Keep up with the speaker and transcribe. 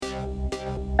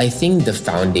I think the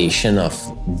foundation of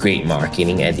great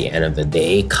marketing at the end of the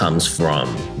day comes from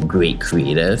great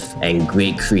creative, and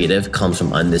great creative comes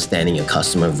from understanding your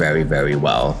customer very, very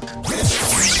well.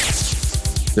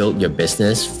 Build your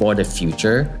business for the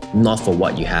future, not for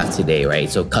what you have today, right?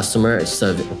 So customer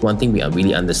service, one thing we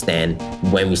really understand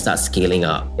when we start scaling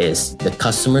up is the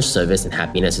customer service and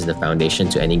happiness is the foundation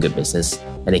to any good business,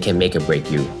 and it can make or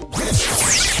break you.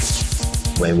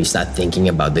 When we start thinking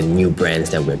about the new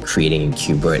brands that we're creating in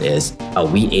Qbert is, are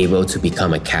we able to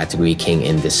become a category king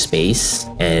in this space?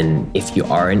 And if you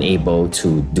aren't able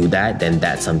to do that, then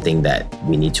that's something that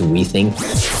we need to rethink.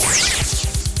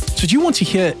 So do you want to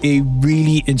hear a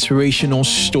really inspirational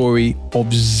story of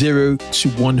 $0 to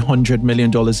 $100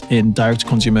 million in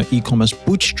direct-to-consumer e-commerce,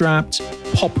 bootstrapped,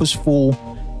 purposeful,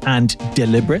 and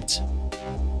deliberate?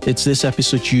 It's this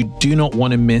episode you do not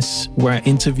want to miss, where I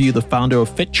interview the founder of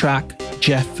FitTrack,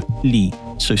 Jeff Lee.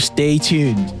 So stay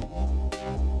tuned.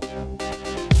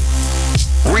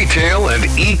 Retail and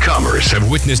e-commerce have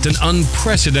witnessed an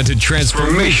unprecedented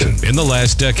transformation in the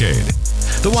last decade.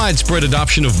 The widespread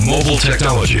adoption of mobile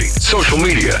technology, social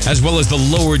media, as well as the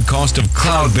lowered cost of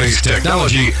cloud-based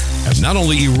technology have not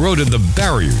only eroded the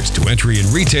barriers to entry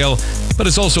in retail, but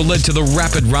it's also led to the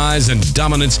rapid rise and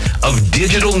dominance of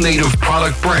digital native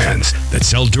product brands that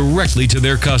sell directly to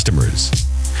their customers.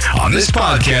 On this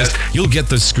podcast, you'll get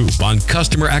the scoop on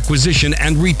customer acquisition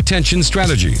and retention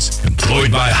strategies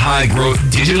employed by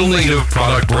high-growth digital native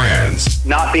product brands.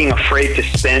 Not being afraid to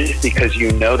spend because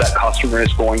you know that customer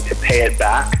is going to pay it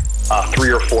back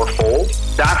 3 or 4-fold.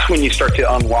 That's when you start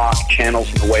to unlock channels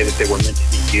in the way that they were meant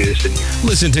to be used. And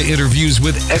listen to interviews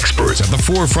with experts at the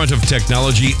forefront of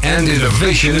technology and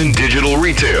innovation in digital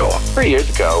retail. 3 years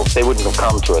ago, they wouldn't have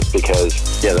come to us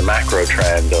because, the macro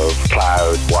trend of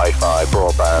cloud, Wi-Fi,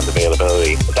 broadband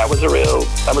availability, that was a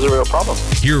real problem.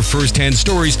 Hear firsthand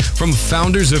stories from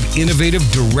founders of innovative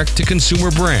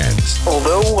direct-to-consumer brands.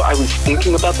 Although I was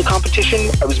thinking about the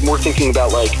competition, I was more thinking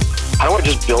about how do I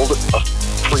just build a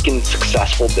freaking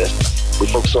successful business? We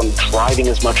focus on driving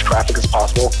as much traffic as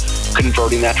possible,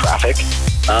 converting that traffic,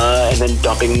 and then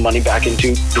dumping money back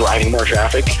into driving more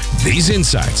traffic. These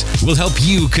insights will help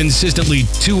you consistently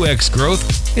 2x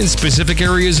growth in specific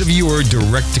areas of your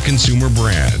direct-to-consumer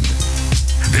brand.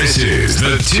 This is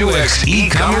the 2X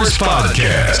E-Commerce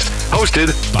Podcast,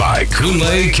 hosted by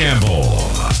Kunle Campbell.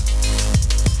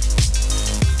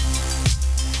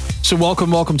 So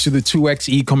welcome to the 2X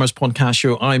e-commerce podcast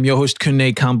show. I'm your host,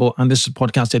 Kunle Campbell, and this is a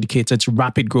podcast dedicated to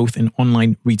rapid growth in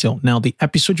online retail. Now, the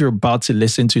episode you're about to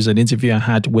listen to is an interview I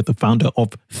had with the founder of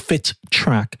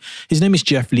FitTrack. His name is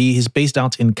Jeff Lee. He's based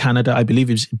out in Canada. I believe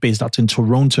he's based out in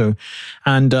Toronto.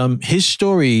 And his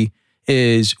story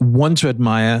is one to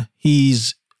admire.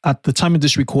 He's, at the time of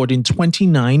this recording,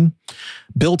 29,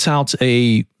 built out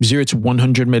a $0 to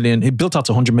 $100 million. He built out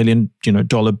 $100 million,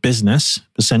 dollar business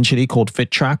essentially called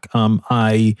FitTrack.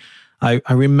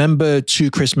 I remember 2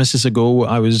 Christmases ago,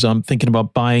 I was thinking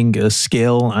about buying a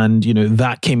scale, and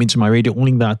that came into my radio.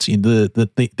 Only that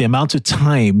the amount of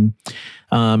time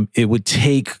it would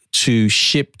take to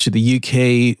ship to the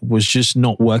UK was just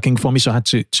not working for me. So I had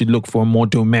to look for a more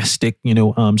domestic,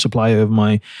 supplier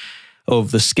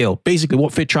of the scale. Basically,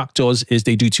 what FitTrack does is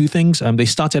they do 2 things. They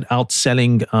started out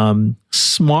selling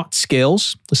smart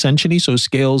scales, essentially. So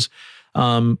scales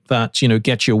that,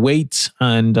 get your weight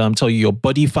and tell you your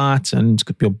body fat and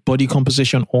your body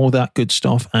composition, all that good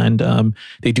stuff. And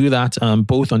they do that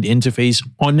both on the interface,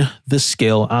 on the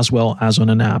scale, as well as on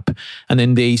an app. And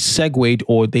then they segued,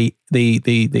 or they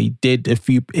did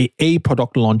a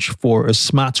product launch for a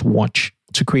smartwatch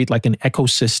to create like an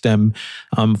ecosystem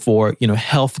for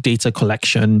health data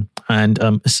collection, and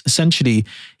essentially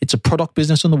it's a product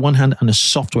business on the one hand and a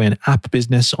software and app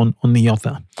business on the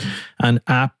other. And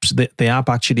the app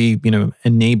actually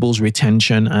enables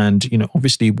retention and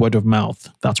obviously word of mouth.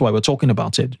 That's why we're talking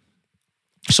about it.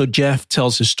 So Jeff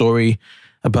tells his story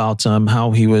about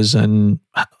how he was in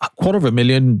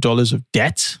 $250,000 of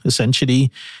debt, essentially.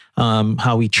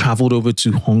 How he traveled over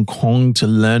to Hong Kong to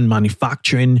learn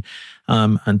manufacturing,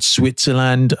 and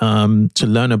Switzerland to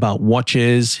learn about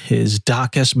watches, his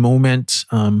darkest moment,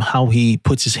 how he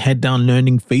puts his head down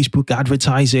learning Facebook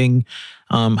advertising,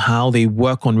 how they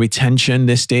work on retention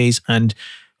these days. And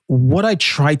what I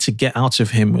tried to get out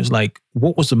of him was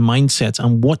what was the mindset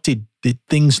and what did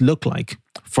things look like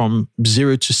from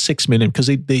 0 to 6 million? Because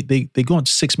they got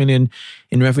to 6 million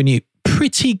in revenue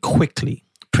pretty quickly.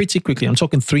 I'm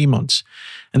talking 3 months.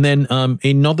 And then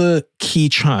another key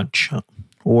tranche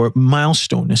or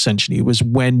milestone essentially was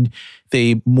when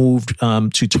they moved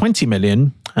to 20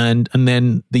 million. And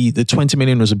then the 20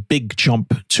 million was a big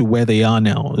jump to where they are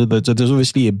now. There's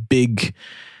obviously a big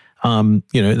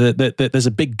There's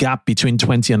a big gap between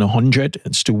 20 and 100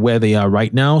 as to where they are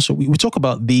right now. So we talk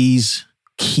about these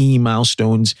key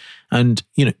milestones and,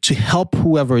 to help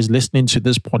whoever is listening to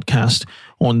this podcast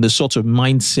on the sort of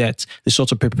mindset, the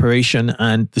sort of preparation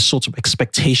and the sort of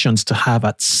expectations to have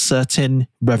at certain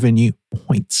revenue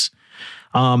points.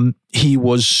 He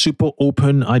was super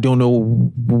open. I don't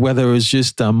know whether it was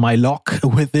just my luck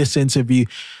with this interview,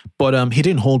 but he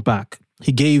didn't hold back.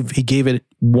 He gave it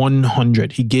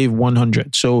 100. He gave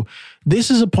 100. So this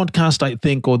is a podcast, I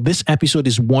think, or this episode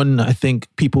is one I think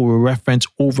people will reference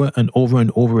over and over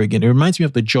and over again. It reminds me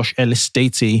of the Josh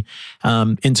Ellis-Staty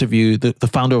interview, the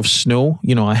founder of Snow.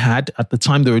 I had at the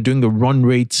time they were doing the run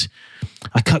rate.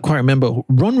 I can't quite remember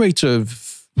run rate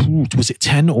of, was it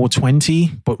 10 or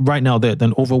 20? But right now they're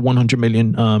an over $100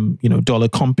 million dollar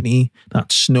company.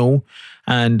 That's Snow,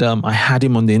 and I had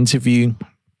him on the interview.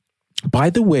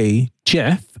 By the way,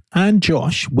 Jeff and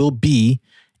Josh will be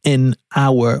in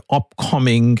our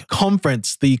upcoming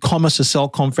conference, the Commerce Excel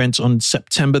conference on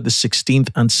September the 16th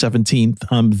and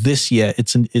 17th this year.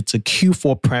 It's a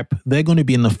Q4 prep. They're going to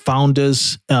be in the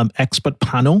founders expert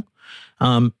panel.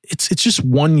 It's just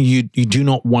one you do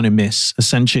not want to miss,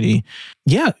 essentially.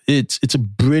 Yeah, it's a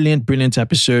brilliant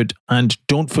episode. And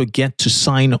don't forget to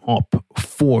sign up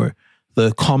for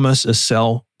the Commerce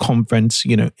Excel conference,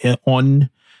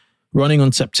 running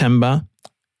on September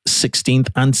 16th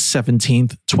and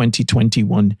 17th,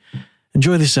 2021.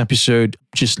 Enjoy this episode.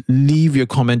 Just leave your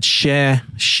comments, share,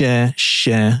 share on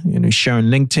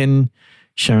LinkedIn,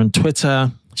 share on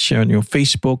Twitter, share on your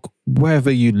Facebook,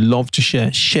 wherever you love to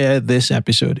share this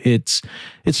episode. It's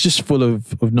just full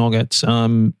of nuggets.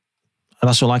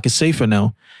 That's all I can say for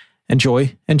now.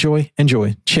 Enjoy.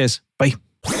 Cheers. Bye.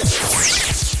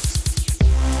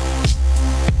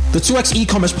 The 2X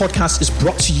e-commerce podcast is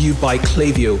brought to you by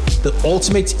Klaviyo, the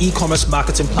ultimate e-commerce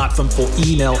marketing platform for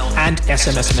email and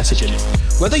SMS messaging.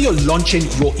 Whether you're launching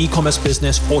your e-commerce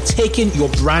business or taking your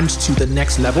brand to the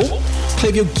next level,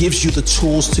 Klaviyo gives you the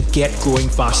tools to get growing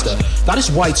faster. That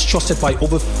is why it's trusted by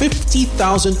over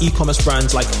 50,000 e-commerce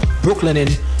brands like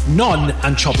Brooklinen, None,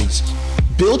 and Chubbies.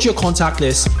 Build your contact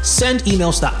list, send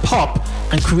emails that pop,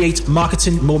 and create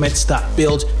marketing moments that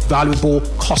build valuable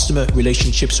customer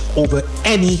relationships over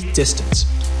any distance.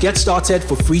 Get started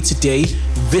for free today.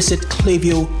 Visit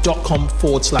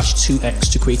klaviyo.com/2x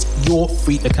to create your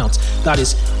free account. That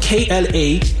is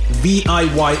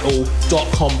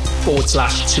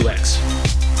klaviyo.com/2x.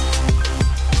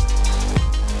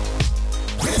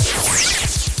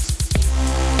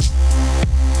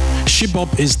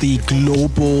 ShipBob is the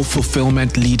global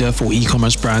fulfillment leader for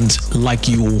e-commerce brands like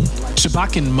you all. So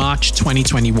back in March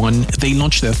 2021, they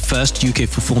launched their first UK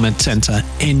fulfillment center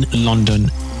in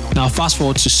London. Now fast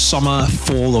forward to summer,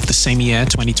 fall of the same year,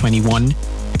 2021,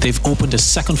 they've opened a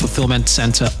second fulfillment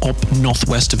center up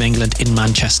northwest of England in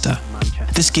Manchester.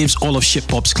 This gives all of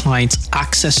ShipBob's clients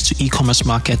access to e-commerce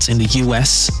markets in the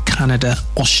US, Canada,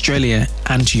 Australia,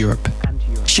 and Europe.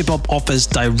 ShipBob offers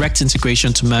direct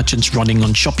integration to merchants running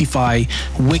on Shopify,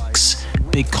 Wix,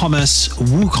 BigCommerce,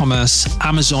 WooCommerce,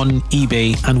 Amazon,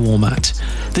 eBay, and Walmart.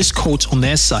 This quote on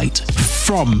their site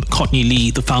from Courtney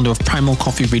Lee, the founder of Primal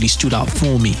Coffee, really stood out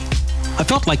for me. I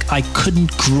felt like I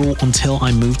couldn't grow until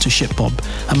I moved to ShipBob,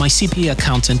 and my CPA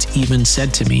accountant even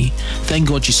said to me, "Thank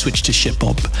God you switched to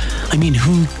ShipBob." I mean,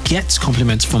 who gets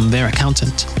compliments from their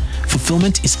accountant?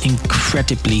 Fulfillment is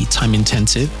incredibly time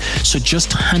intensive, so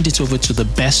just hand it over to the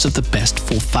best of the best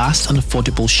for fast and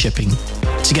affordable shipping.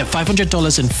 To get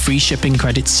 $500 in free shipping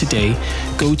credits today,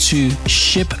 go to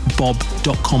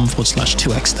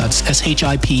shipbob.com/2x. That's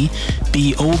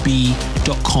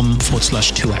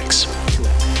shipbob.com/2x.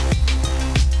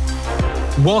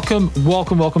 Welcome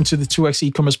to the 2X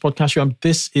e-commerce podcast show.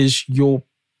 This is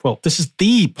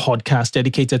the podcast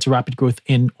dedicated to rapid growth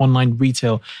in online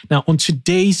retail. Now, on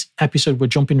today's episode, we're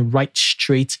jumping right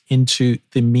straight into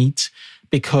the meat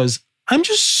because I'm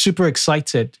just super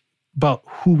excited about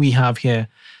who we have here.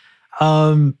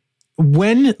 When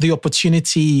the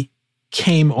opportunity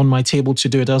came on my table to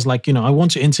do it, I was like, I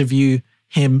want to interview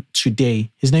him today.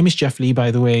 His name is Jeff Lee,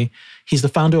 by the way. He's the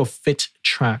founder of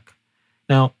FitTrack.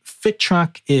 Now,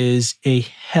 FitTrack is a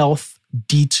health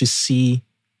D2C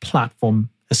platform,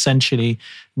 essentially,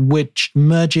 which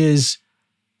merges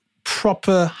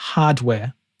proper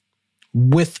hardware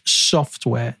with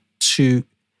software to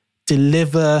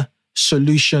deliver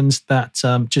solutions that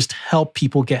just help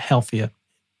people get healthier,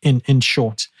 in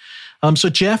short. So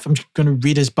Jeff, I'm going to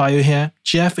read his bio here.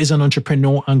 Jeff is an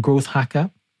entrepreneur and growth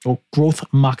marketer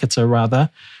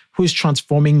rather, who is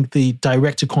transforming the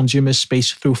direct-to-consumer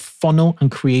space through funnel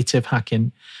and creative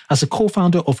hacking. As a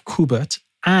co-founder of Kubert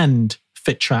and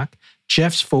FitTrack,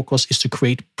 Jeff's focus is to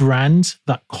create brands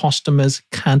that customers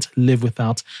can't live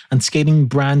without and scaling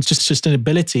brands to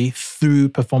sustainability through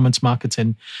performance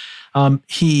marketing.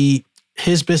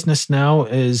 His business now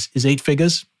is 8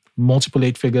 figures, multiple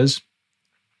 8 figures.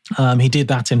 He did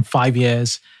that in 5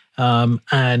 years.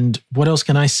 And what else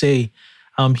can I say?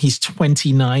 He's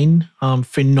 29,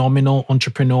 phenomenal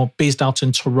entrepreneur based out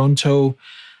in Toronto.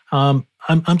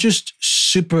 I'm just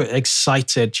super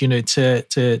excited,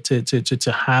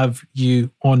 to have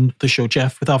you on the show,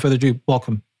 Jeff. Without further ado,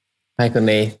 welcome. Hi,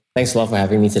 Kunle. Thanks a lot for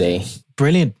having me today.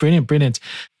 Brilliant.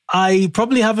 I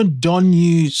probably haven't done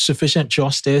you sufficient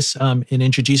justice in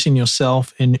introducing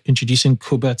yourself, in introducing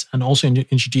Kubert, and also in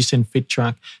introducing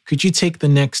FitTrack. Could you take the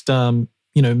next,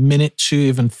 minute, 2,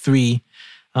 even 3,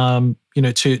 to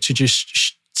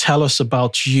just tell us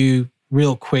about you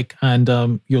real quick and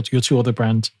your 2 other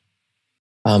brands?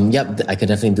 Yep, I could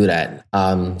definitely do that.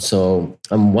 So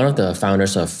I'm one of the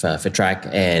founders of FitTrack,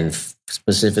 and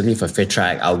specifically for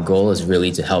FitTrack, our goal is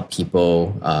really to help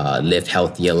people live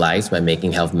healthier lives by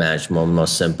making health management more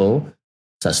simple,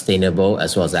 sustainable,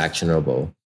 as well as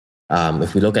actionable.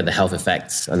 If we look at the health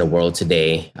effects on the world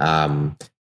today,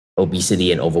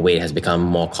 obesity and overweight has become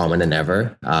more common than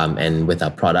ever. And with our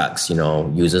products,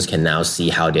 users can now see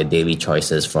how their daily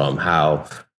choices, from how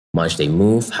much they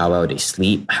move, how well they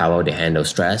sleep, how well they handle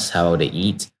stress, how well they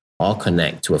eat, all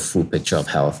connect to a full picture of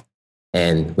health.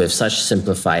 And with such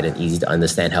simplified and easy to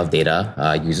understand health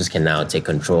data, users can now take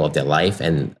control of their life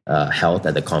and health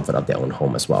at the comfort of their own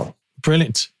home as well.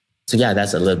 Brilliant. So yeah,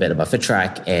 that's a little bit about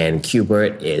FitTrack, and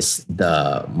Kubert is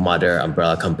the mother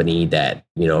umbrella company that,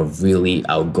 really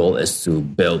our goal is to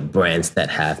build brands that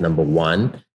have, number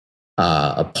one,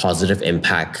 a positive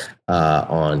impact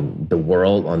on the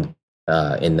world,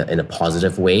 in a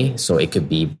positive way. So it could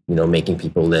be, making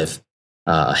people live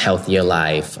a healthier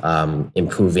life,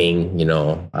 improving,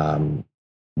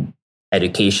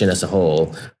 education as a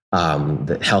whole,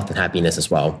 the health and happiness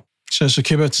as well. So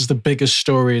Kubert is the biggest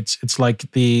story. It's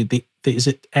like the is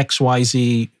it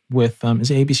XYZ with is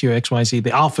it ABC or XYZ,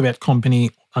 the Alphabet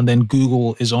company, and then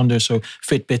Google is under. So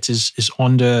Fitbit is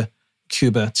under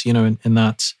Kubert. In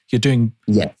that you're doing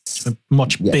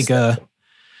much bigger.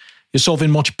 You're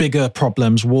solving much bigger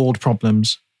problems, world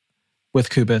problems, with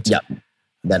Kubert. Yeah,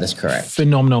 that is correct.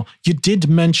 Phenomenal. You did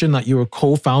mention that you're a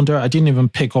co-founder. I didn't even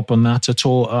pick up on that at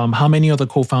all. How many other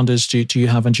co-founders do you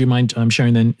have? And do you mind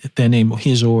sharing their name,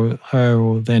 his or her,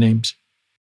 or their names?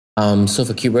 So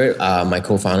for Kubert, my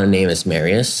co-founder name is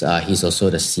Marius. He's also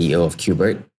the CEO of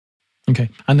Kubert. Okay.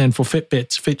 And then for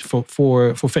Fitbit,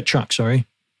 for FitTrack, sorry.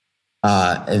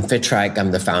 In FitTrack,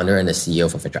 I'm the founder and the CEO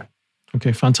for FitTrack.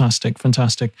 Okay,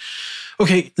 fantastic.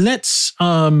 Okay, let's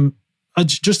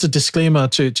just a disclaimer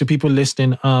to people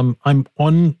listening. I'm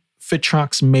on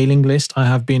FitTrack's mailing list. I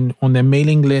have been on their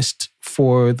mailing list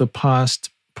for the past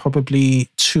probably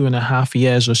 2.5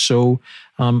 years or so.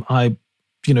 I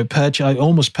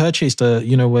almost purchased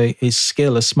a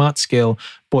scale, a smart scale,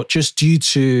 but just due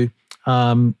to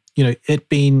it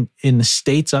being in the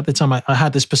States at the time, I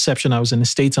had this perception I was in the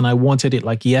States and I wanted it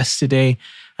like yesterday.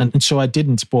 And so I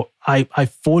didn't, but I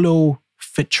follow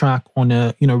FitTrack on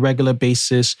a regular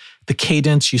basis. The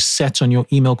cadence you set on your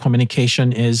email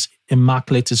communication is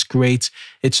immaculate. It's great.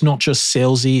 It's not just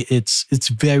salesy. It's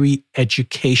very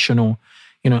educational,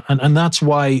 and that's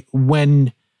why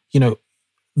when,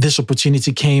 this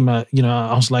opportunity came, I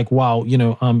was like, wow,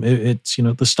 it's,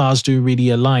 the stars do really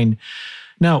align.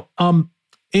 Now,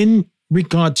 in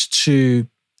regards to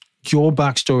your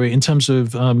backstory in terms of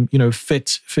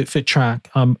FitTrack,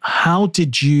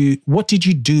 what did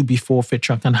you do before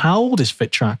FitTrack, and how old is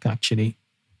FitTrack actually?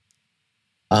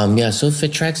 So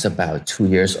FitTrack's about 2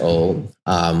 years old.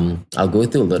 I'll go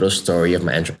through a little story of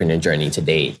my entrepreneur journey to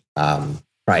date,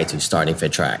 prior to starting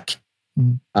FitTrack.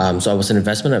 Mm-hmm. So I was an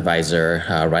investment advisor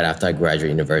right after I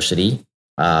graduated university,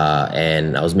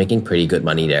 and I was making pretty good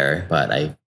money there, but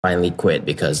I finally quit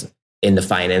because in the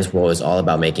finance world, it's all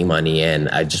about making money, and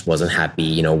I just wasn't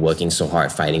happy, working so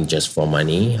hard, fighting just for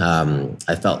money.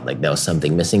 I felt like there was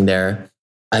something missing there.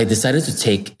 I decided to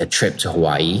take a trip to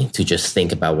Hawaii to just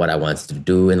think about what I wanted to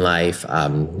do in life.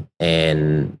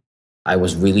 And I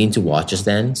was really into watches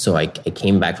then. So I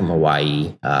came back from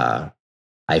Hawaii.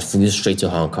 I flew straight to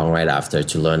Hong Kong right after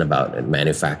to learn about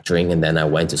manufacturing. And then I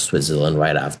went to Switzerland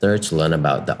right after to learn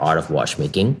about the art of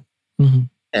watchmaking. Mm-hmm.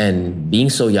 And being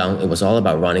so young, it was all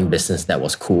about running business that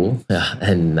was cool.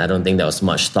 And I don't think there was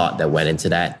much thought that went into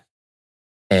that.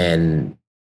 And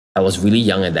I was really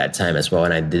young at that time as well.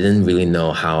 And I didn't really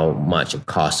know how much it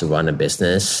cost to run a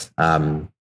business.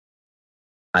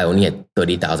 I only had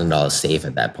 $30,000 saved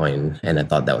at that point, and I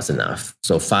thought that was enough.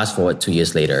 So fast forward 2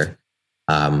 years later,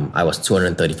 I was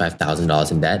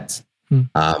 $235,000 in debt.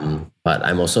 But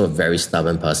I'm also a very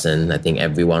stubborn person. I think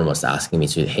everyone was asking me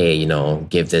to, hey,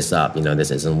 give this up.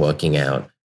 This isn't working out.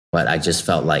 But I just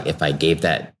felt like if I gave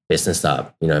that business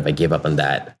up, if I give up on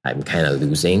that, I'm kind of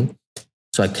losing.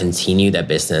 So I continued that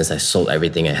business. I sold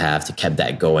everything I have to keep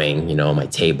that going, my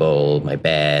table, my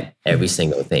bed, every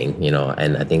single thing,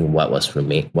 and I think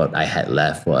what I had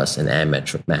left was an air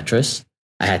mattress.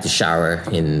 I had to shower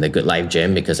in the Good Life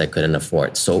gym because I couldn't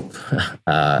afford soap.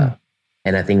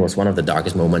 And I think it was one of the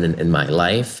darkest moments in my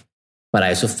life. But I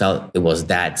also felt it was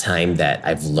that time that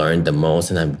I've learned the most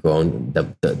and I've grown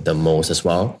the most as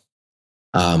well.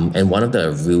 And one of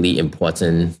the really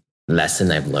important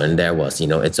lesson I've learned there was,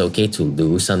 it's okay to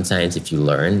lose sometimes if you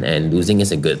learn, and losing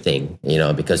is a good thing,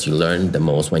 because you learn the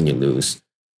most when you lose.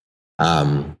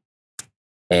 So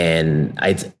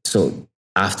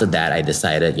after that, I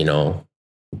decided,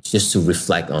 just to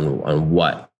reflect on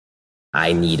what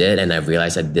I needed. And I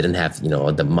realized I didn't have,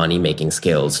 the money making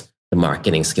skills, the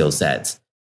marketing skill sets.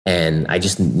 And I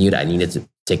just knew that I needed to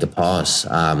take a pause.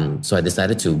 So I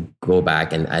decided to go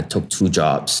back, and I took 2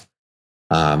 jobs.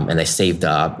 And I saved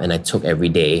up, and I took every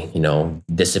day,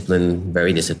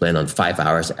 very disciplined on 5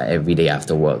 hours every day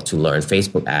after work to learn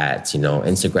Facebook ads,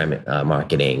 Instagram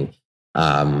marketing,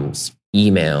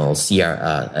 email,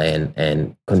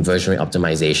 and conversion rate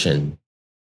optimization.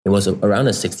 It was around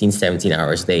a 16, 17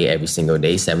 hours a day, every single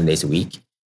day, 7 days a week.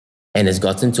 And it's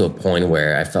gotten to a point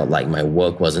where I felt like my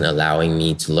work wasn't allowing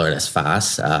me to learn as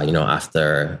fast.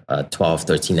 After a 12,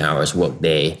 13 hours work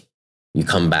day, you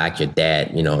come back, you're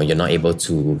dead, you're not able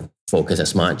to focus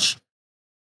as much.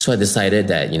 So I decided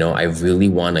that, I really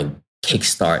want to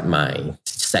kickstart my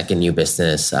second new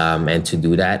business. And to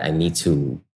do that, I need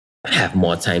to have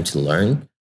more time to learn.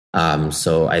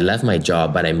 So I left my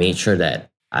job, but I made sure that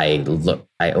I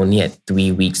only had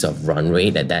 3 weeks of run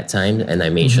rate at that time. And I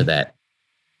made sure that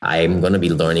I'm going to be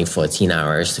learning 14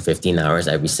 hours to 15 hours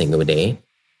every single day.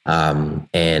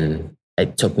 And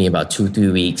it took me about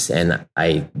 2-3 weeks, and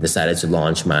I decided to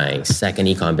launch my second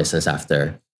e-com business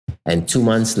after. And 2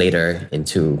 months later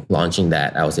into launching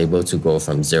that, I was able to go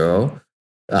from zero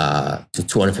to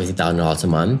 $250,000 a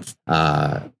month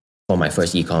for my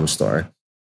first e-com store.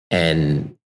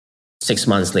 And 6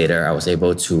 months later, I was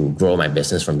able to grow my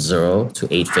business from 0 to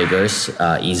 8 figures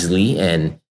easily.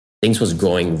 And things was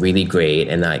growing really great.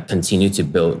 And I continued to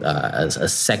build a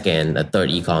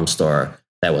third e-com store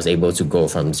that was able to go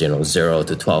from 0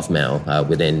 to 12 mil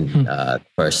within the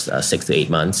first 6 to 8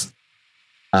 months.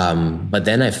 But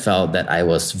then I felt that I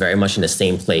was very much in the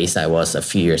same place I was a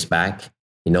few years back,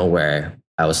 where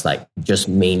I was like just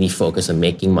mainly focused on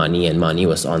making money, and money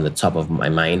was on the top of my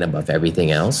mind above everything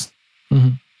else.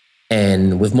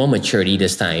 And with more maturity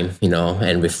this time,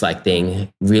 and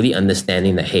reflecting, really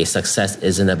understanding that, hey, success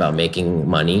isn't about making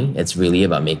money. It's really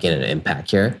about making an impact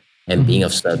here and being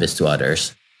of service to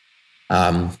others.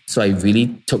 So I really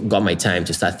got my time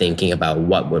to start thinking about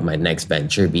what would my next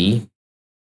venture be.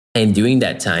 And during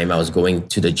that time, I was going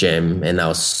to the gym, and I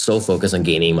was so focused on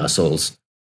gaining muscles.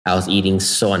 I was eating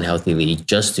so unhealthily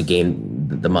just to gain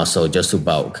the muscle, just to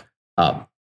bulk up.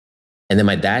 And then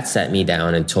my dad sat me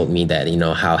down and told me that,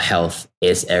 how health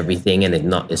is everything, and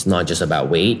it's not just about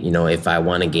weight. If I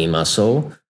want to gain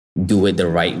muscle, do it the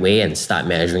right way and start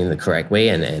measuring the correct way,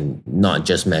 and not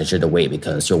just measure the weight,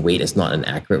 because your weight is not an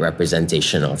accurate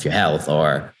representation of your health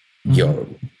or your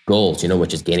goals,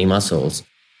 which is gaining muscles.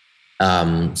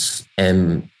 And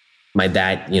my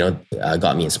dad,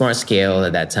 got me a Smart Scale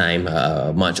at that time,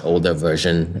 a much older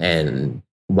version. And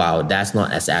wow, that's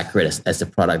not as accurate as the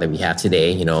product that we have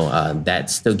today. That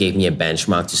still gave me a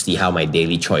benchmark to see how my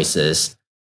daily choices,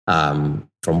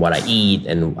 from what I eat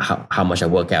and how much I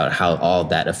work out, how all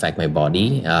that affect my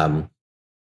body. And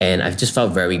I just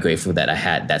felt very grateful that I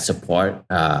had that support,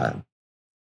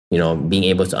 being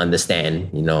able to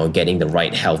understand, getting the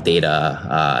right health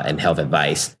data and health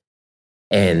advice.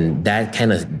 And that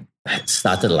kind of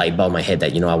started a light bulb in my head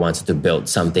that, I wanted to build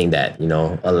something that,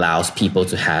 allows people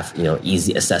to have,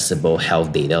 easy, accessible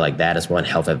health data like that as well, and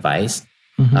health advice,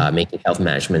 making health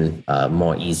management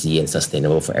more easy and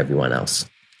sustainable for everyone else.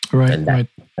 Right, and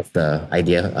that's the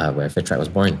idea where FitTrack was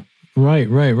born. Right.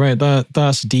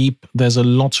 That's deep. There's a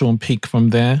lot to unpick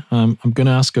from there. I'm going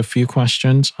to ask a few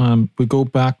questions. We go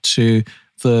back to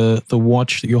the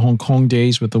watch, your Hong Kong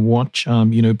days with the watch,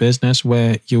 business,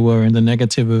 where you were in the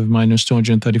negative of minus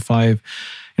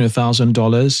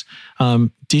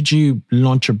 $235,000. Did you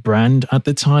launch a brand at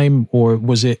the time, or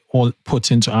was it all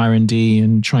put into R&D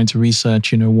and trying to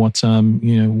research, what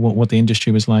the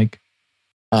industry was like?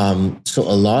 So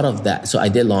a lot of that. So I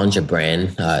did launch a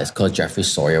brand. It's called Jeffrey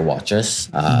Sawyer Watches.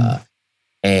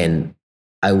 And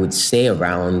I would say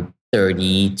around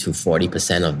 30 to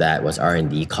 40% of that was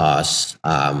R&D costs.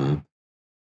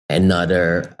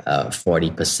 Another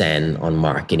 40% on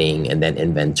marketing, and then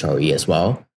inventory as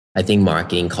well. I think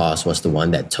marketing cost was the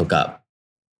one that took up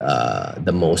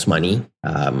the most money,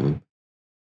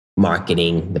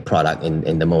 marketing the product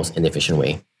in the most inefficient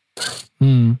way.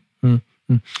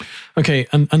 Okay,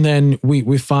 and then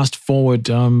we fast forward.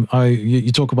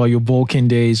 You talk about your Vulcan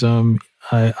days.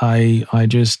 I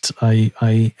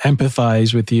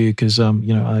empathize with you because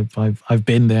I've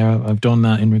been there. I've done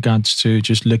that in regards to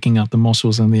just looking at the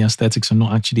muscles and the aesthetics and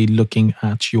not actually looking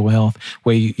at your health,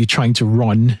 where you're trying to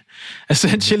run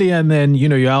essentially, and then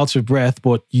you're out of breath,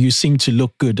 but you seem to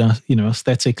look good,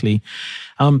 aesthetically.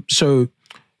 So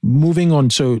moving on.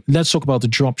 So let's talk about the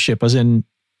dropship. As in,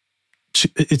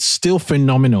 it's still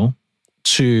phenomenal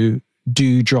to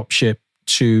do dropship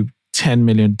to 10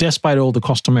 million, despite all the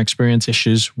customer experience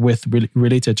issues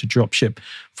related to dropship.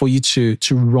 For you to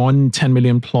run 10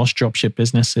 million plus dropship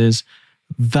businesses,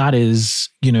 that is,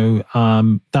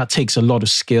 that takes a lot of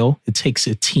skill. It takes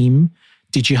a team.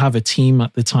 Did you have a team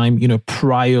at the time,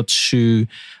 prior to,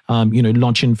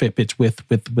 launching Fitbit with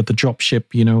the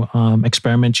dropship,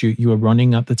 experiment you were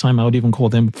running at the time? I would even call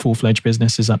them full-fledged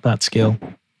businesses at that scale.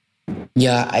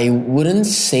 Yeah, I wouldn't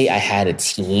say I had a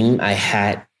team. I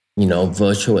had,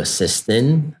 virtual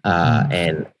assistant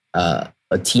and a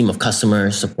team of customer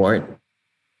support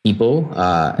people.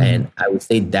 And I would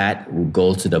say that would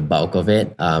go to the bulk of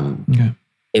it.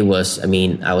 It was,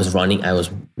 I was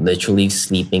literally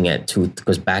sleeping at 2,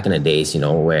 because back in the days,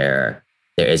 where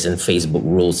there isn't Facebook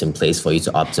rules in place for you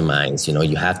to optimize,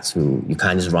 you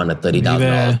can't just run a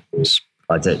 $30,000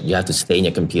 budget. You have to stay in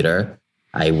your computer.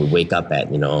 I would wake up at,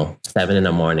 7 in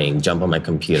the morning, jump on my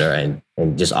computer and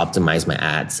just optimize my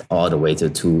ads all the way to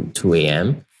 2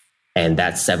 a.m. And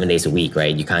that's 7 days a week,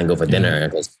 right? You can't go for dinner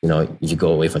because, if you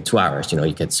go away for 2 hours,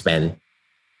 you could spend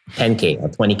 10K or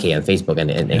 20K on Facebook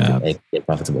and get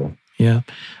profitable. Yeah.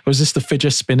 Was this the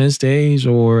fidget spinners days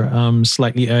or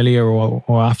slightly earlier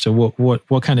or after?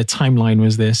 What kind of timeline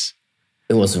was this?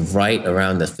 It was right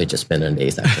around the fidget spinner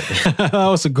days, actually. That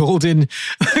was a golden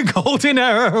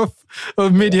era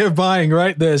of media buying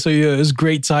right there. So yeah, it was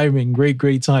great timing,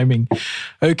 great timing.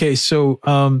 Okay, so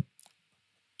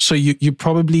you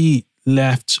probably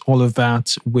left all of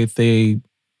that with a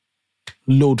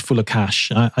load full of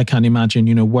cash. I can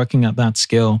imagine, working at that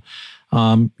scale.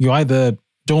 You either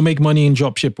don't make money in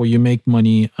dropship or you make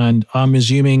money, and I'm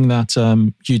assuming that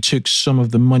you took some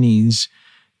of the monies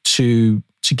to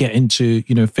get into,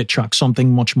 FitTrack,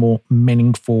 something much more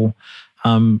meaningful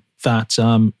that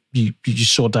you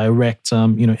saw direct,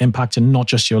 impact in not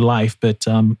just your life, but,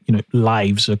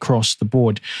 lives across the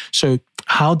board. So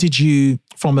how did you,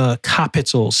 from a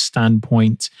capital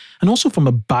standpoint, and also from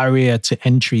a barrier to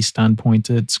entry standpoint,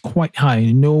 it's quite high.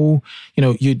 For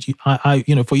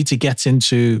you to get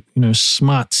into,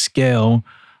 smart scale,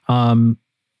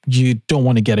 you don't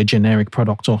want to get a generic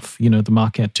product off, the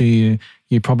market, do you?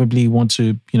 You probably want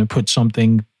to, put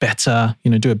something better,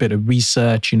 do a bit of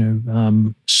research,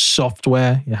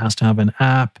 software. It has to have an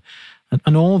app,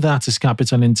 and all that is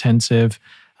capital intensive.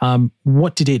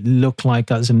 What did it look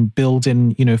like as in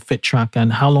building, FitTrack,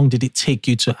 and how long did it take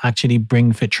you to actually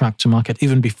bring FitTrack to market,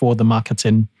 even before the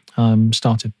marketing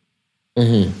started?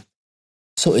 Mm-hmm.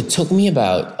 So it took me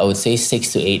about, I would say,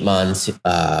 6 to 8 months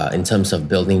in terms of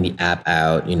building the app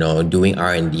out, doing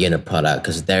R&D in the product,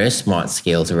 because there is smart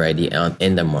scales already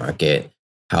in the market.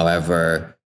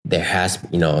 However, there has,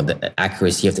 the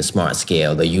accuracy of the smart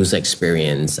scale, the user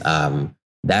experience,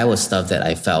 that was stuff that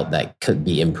I felt that could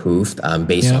be improved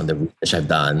based on the research I've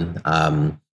done.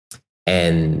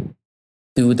 And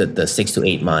through the 6 to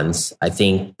 8 months, I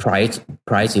think prior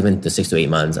to even the 6 to 8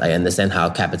 months, I understand how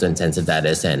capital intensive that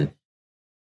is. And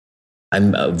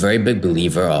I'm a very big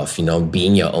believer of,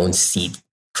 being your own seed,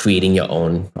 creating your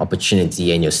own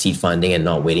opportunity and your seed funding, and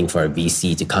not waiting for a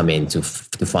VC to come in to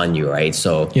fund you, right?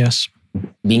 So yes,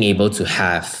 being able to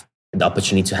have the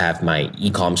opportunity to have my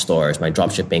e-com stores, my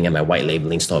dropshipping and my white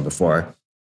labeling store before,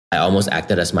 I almost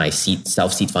acted as my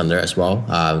self-seed funder as well,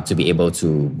 to be able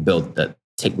to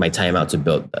take my time out to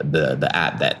build the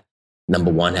app that, number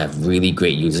one, have really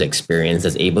great user experience,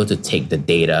 that's able to take the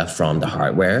data from the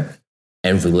hardware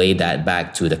and relay that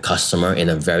back to the customer in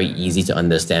a very easy to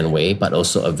understand way, but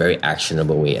also a very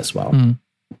actionable way as well.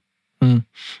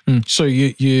 So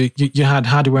you had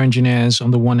hardware engineers on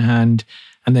the one hand,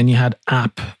 and then you had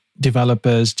app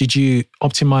developers. Did you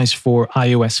optimize for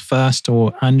iOS first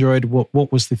or Android?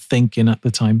 What was the thinking at the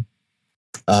time?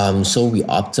 So we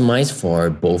optimized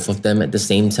for both of them at the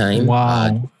same time.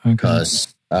 Wow. Okay.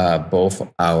 Because both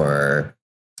our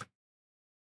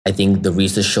I think the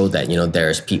research showed that,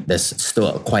 there's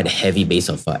still quite a heavy base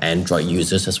of Android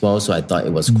users as well. So I thought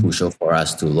it was crucial for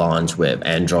us to launch with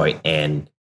Android and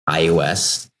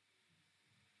iOS.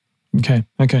 Okay.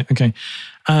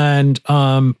 And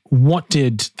what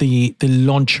did the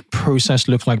launch process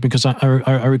look like? Because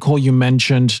I recall you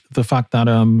mentioned the fact that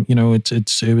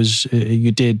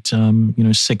you did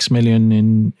 6 million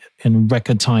in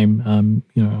record time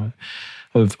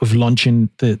of launching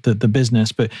the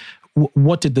business. But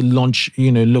what did the launch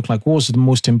look like? What was the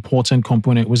most important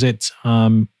component? Was it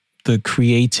the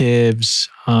creatives?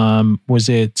 Was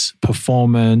it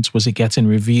performance? Was it getting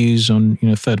reviews on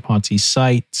third-party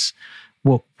sites?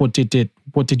 What did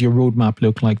your roadmap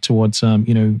look like towards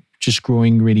just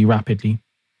growing really rapidly?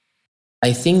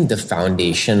 I think the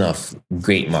foundation of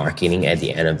great marketing at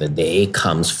the end of the day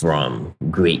comes from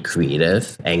great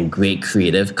creative, and great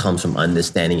creative comes from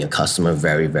understanding your customer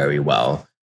very, very well.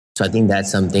 So I think that's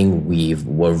something we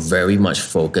were very much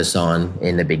focused on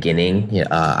in the beginning.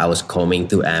 I was combing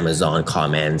through Amazon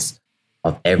comments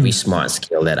of every smart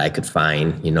skill that I could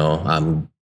find,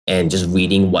 and just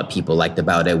reading what people liked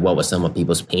about it, what was some of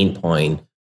people's pain point,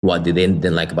 what they didn't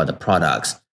like about the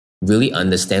products. Really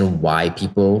understand why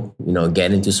people,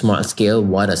 get into smart scale.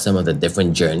 What are some of the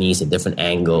different journeys and different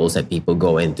angles that people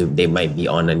go into? They might be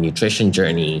on a nutrition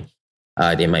journey.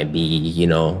 They might be,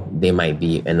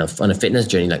 on a fitness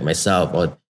journey like myself,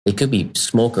 or they could be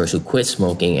smokers who quit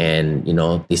smoking and,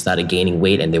 they started gaining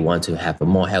weight and they want to have a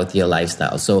more healthier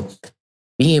lifestyle. So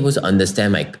being able to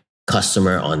understand my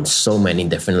customer on so many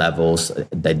different levels,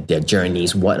 their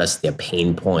journeys, what are their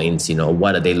pain points,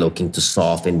 what are they looking to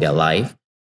solve in their life,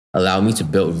 allow me to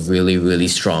build really, really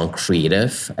strong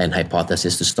creative and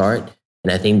hypothesis to start.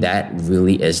 And I think that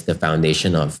really is the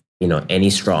foundation of, any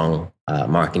strong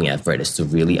marketing effort, is to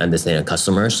really understand your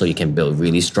customer so you can build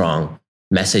really strong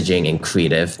messaging and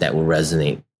creative that will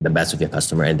resonate the best with your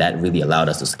customer. And that really allowed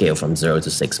us to scale from 0 to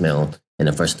 6 mil in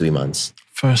the first 3 months.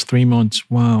 First 3 months.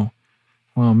 Wow.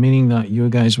 Meaning that you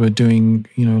guys were doing,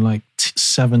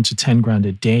 7 to 10 grand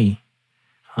a day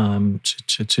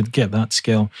to get that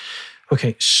scale.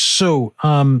 Okay. So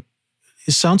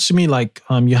it sounds to me like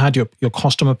you had your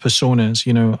customer personas,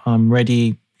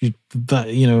 ready,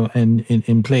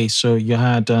 in place. So you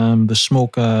had the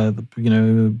smoker,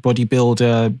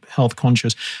 bodybuilder, health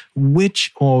conscious.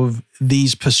 Which of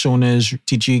these personas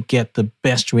did you get the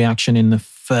best reaction within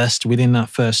that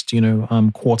first,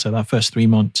 quarter, that first 3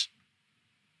 months?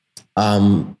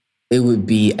 It would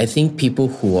be, I think, people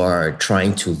who are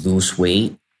trying to lose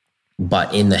weight,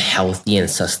 but in a healthy and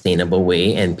sustainable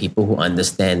way, and people who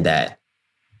understand that.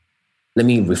 Let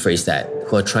me rephrase that,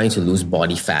 who are trying to lose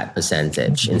body fat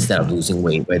percentage instead of losing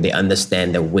weight, where they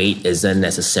understand that weight isn't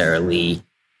necessarily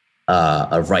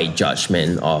a right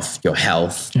judgment of your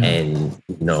health and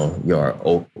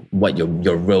what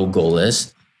your real goal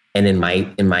is. And in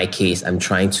my case, I'm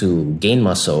trying to gain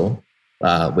muscle,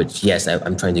 which yes,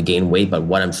 I'm trying to gain weight, but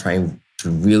what I'm trying to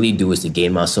really do is to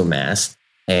gain muscle mass.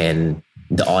 And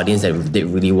the audience that did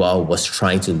really well was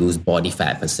trying to lose body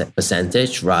fat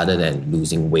percentage rather than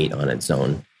losing weight on its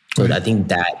own. So I think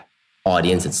that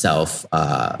audience itself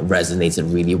resonates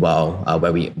really well,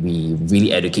 where we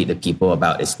really educate the people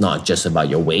about, it's not just about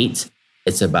your weight.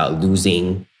 It's about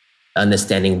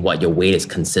understanding what your weight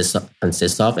consists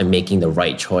of and making the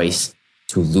right choice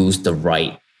to lose the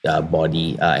right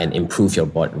body and improve your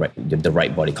body, the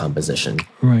right body composition.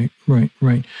 Right.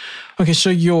 Okay, so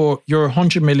your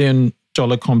 $100 million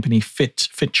company,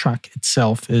 FitTrack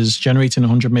itself, is generating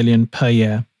 $100 million per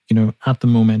year, at the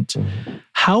moment. Mm-hmm.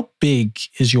 How big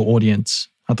is your audience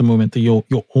at the moment, your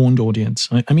owned audience?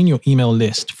 I mean, your email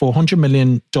list for $100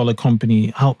 million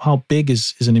company. How big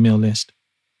is an email list?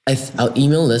 Our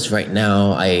email list right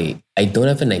now, I don't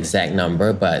have an exact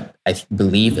number, but I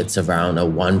believe it's around a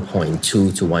 1.2 to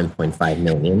 1.5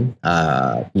 million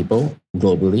people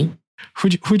globally.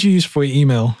 Who'd you use for your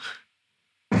email?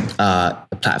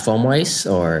 Platform-wise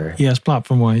or? Yes,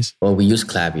 platform-wise. Well, we use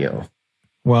Klaviyo.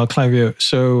 Well, Klaviyo.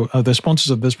 So the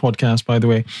sponsors of this podcast, by the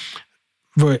way.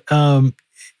 But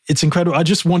it's incredible. I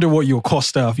just wonder what your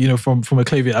cost are, from a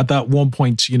Klaviyo at that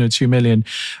 1.2 million.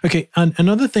 Okay, and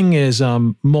another thing is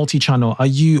multi-channel. Are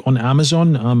you on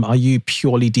Amazon? Are you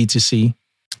purely D2C?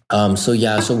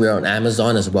 So we're on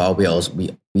Amazon as well.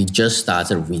 We just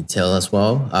started retail as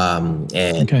well.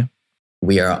 And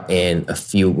we are in a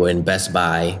few. We're in Best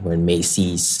Buy, we're in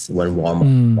Macy's, we're in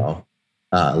Walmart as well,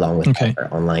 along with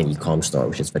our online e-com store,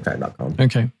 which is FitTrack.com.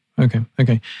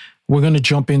 Okay. We're going to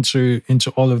jump into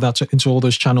all of that, into all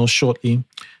those channels shortly.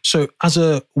 So, as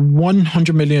a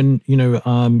 $100 million,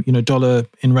 dollar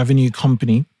in revenue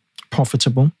company,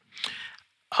 profitable,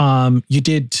 You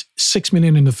did 6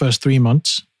 million in the first 3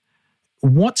 months.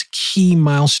 What key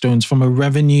milestones from a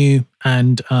revenue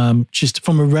and just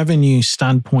from a revenue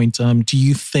standpoint do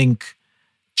you think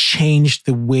changed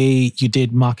the way you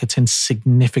did marketing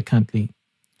significantly?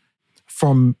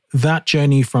 From that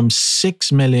journey from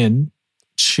 6 million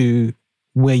to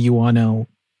where you are now?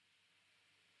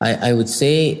 I would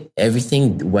say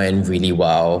everything went really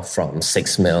well from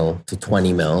 6 mil to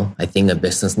 20 mil. I think a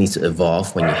business needs to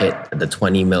evolve when you hit the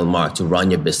 20 mil mark to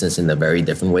run your business in a very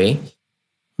different way.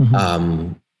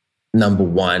 Mm-hmm. Number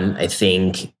one, I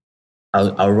think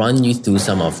I'll run you through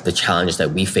some of the challenges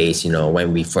that we faced,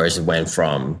 when we first went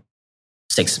from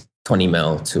 20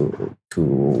 mil to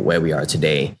where we are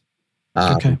today.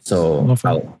 Okay. So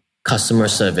our customer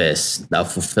service, our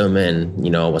fulfillment,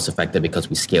 was affected because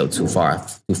we scaled too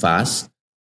fast.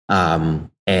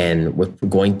 And with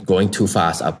going too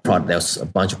fast, there's a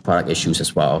bunch of product issues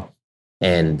as well.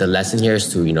 And the lesson here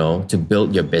is to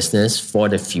build your business for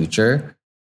the future,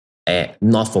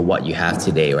 not for what you have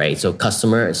today, right? So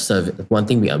customer service, one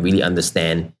thing we really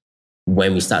understand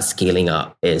when we start scaling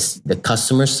up is the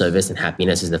customer service and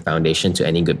happiness is the foundation to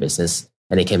any good business,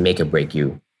 and it can make or break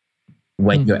you.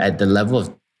 When you're at the level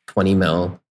of 20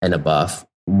 mil and above,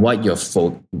 what you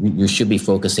should be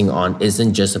focusing on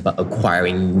isn't just about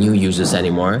acquiring new users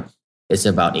anymore. It's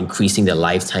about increasing the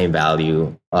lifetime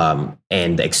value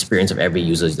and the experience of every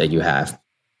user that you have.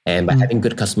 And by having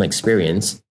good customer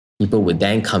experience, people would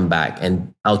then come back,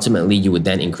 and ultimately you would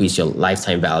then increase your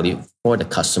lifetime value for the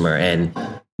customer. And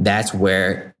that's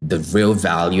where the real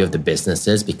value of the business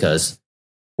is, because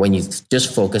when you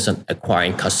just focus on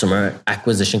acquiring customer,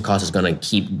 acquisition cost is going to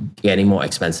keep getting more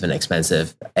expensive and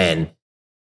expensive. And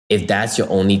if that's your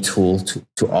only tool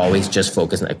to always just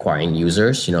focus on acquiring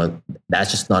users, that's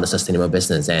just not a sustainable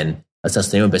business. And a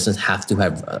sustainable business have to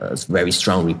have a very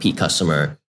strong repeat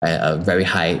customer, a very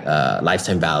high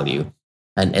lifetime value.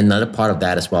 And another part of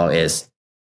that as well is,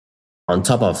 on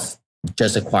top of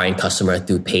just acquiring customer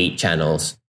through paid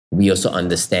channels, we also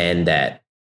understand that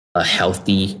a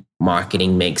healthy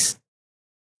marketing mix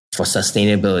for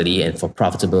sustainability and for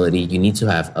profitability, you need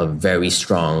to have a very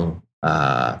strong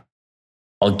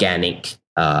organic,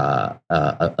 a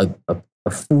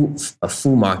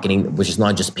full marketing, which is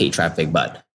not just paid traffic,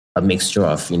 but a mixture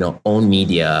of own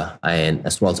media and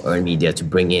as well as earned media to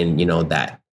bring in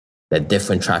that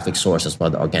different traffic source as well,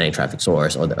 the organic traffic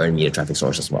source or the earned media traffic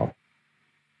source as well.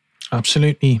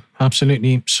 Absolutely.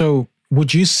 So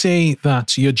would you say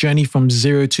that your journey from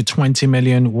 0 to 20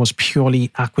 million was purely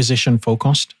acquisition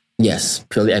focused? Yes,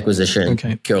 purely acquisition,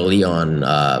 purely on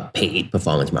paid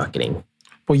performance marketing.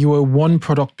 But you were one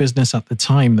product business at the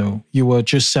time, though. You were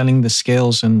just selling the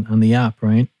scales and the app,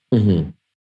 right? Mm-hmm.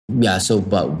 Yeah. So,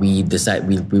 but we decided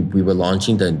we were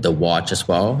launching the watch as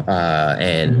well,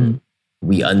 and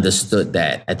we understood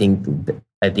that. I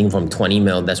think from 20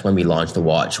 mil, that's when we launched the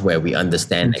watch, where we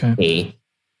understand that, hey,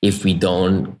 if we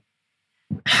don't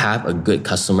have a good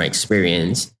customer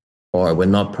experience, or we're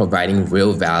not providing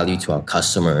real value to our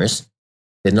customers,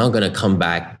 they're not going to come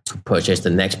back to purchase the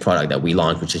next product that we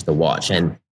launched, which is the watch.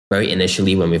 And very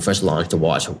initially, when we first launched the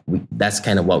watch, that's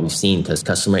kind of what we've seen, because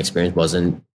customer experience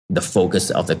wasn't the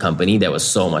focus of the company. There was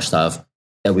so much stuff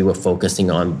that we were focusing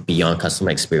on beyond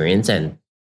customer experience. And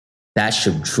that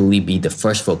should truly be the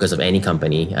first focus of any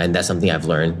company. And that's something I've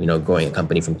learned, growing a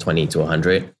company from 20 to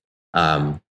 100,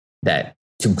 that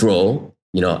to grow,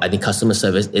 I think customer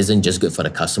service isn't just good for the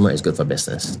customer, it's good for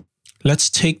business. Let's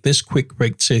take this quick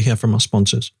break to hear from our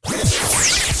sponsors.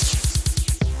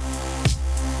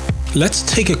 Let's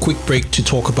take a quick break to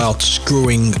talk about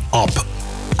screwing up.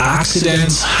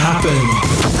 Accidents happen.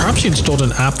 Perhaps you installed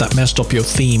an app that messed up your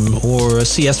theme, or a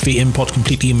CSV import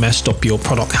completely messed up your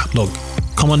product catalog.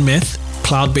 Common myth: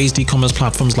 cloud-based e-commerce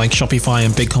platforms like Shopify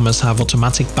and BigCommerce have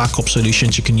automatic backup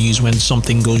solutions you can use when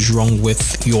something goes wrong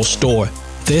with your store.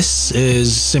 This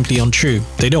is simply untrue.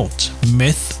 They don't.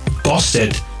 Myth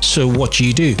busted. So what do?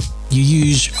 You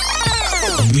use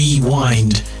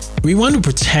Rewind. Rewind will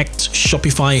protect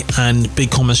Shopify and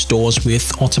BigCommerce stores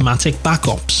with automatic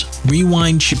backups.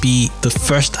 Rewind should be the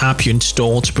first app you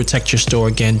install to protect your store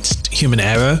against human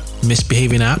error,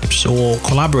 misbehaving apps, or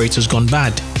collaborators gone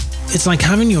bad. It's like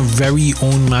having your very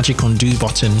own magic undo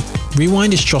button.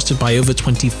 Rewind is trusted by over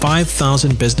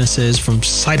 25,000 businesses, from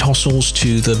side hustles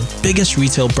to the biggest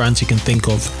retail brands you can think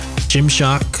of.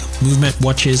 Gymshark, Movement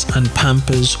Watches, and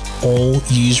Pampers all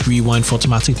use Rewind for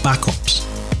automatic backups.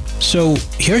 So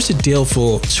here's the deal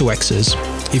for 2Xers.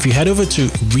 If you head over to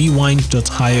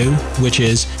rewind.io, which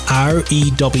is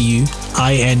rewind.io,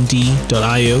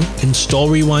 install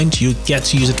Rewind, you'll get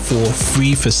to use it for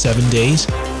free for 7 days.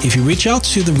 If you reach out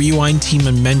to the Rewind team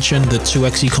and mention the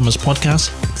 2X e-commerce podcast,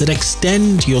 they'll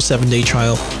extend your 7-day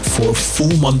trial for a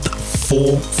full month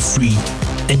for free.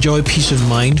 Enjoy peace of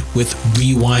mind with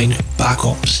Rewind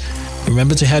backups.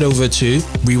 Remember to head over to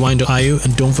rewind.io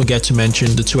and don't forget to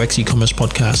mention the 2X e-commerce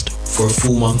podcast for a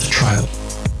full month trial.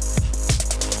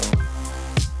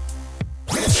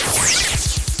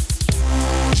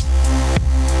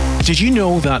 Did you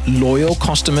know that loyal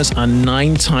customers are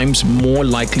 9 times more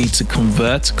likely to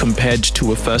convert compared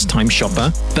to a first-time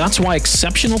shopper? That's why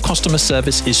exceptional customer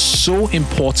service is so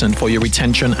important for your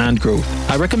retention and growth.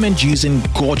 I recommend using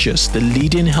Gorgias, the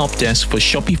leading help desk for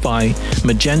Shopify,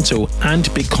 Magento, and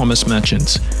BigCommerce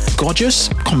merchants. Gorgias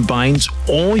combines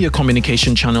all your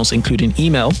communication channels, including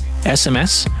email,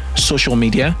 SMS, social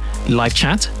media, live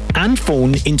chat, and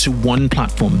phone into one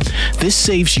platform. This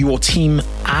saves your team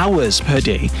hours per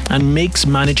day and makes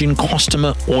managing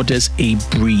customer orders a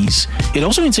breeze. It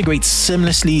also integrates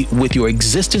seamlessly with your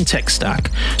existing tech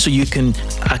stack, so you can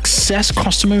access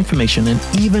customer information and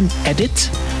even edit,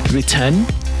 return,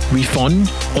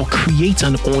 refund, or create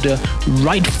an order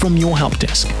right from your help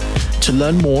desk. To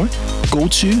learn more, go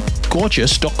to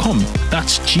gorgias.com.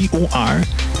 That's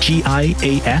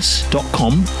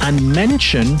GORGIAS.com and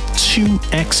mention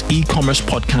 2X e-commerce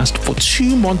podcast for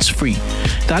 2 months free.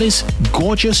 That is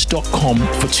gorgias.com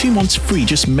for 2 months free.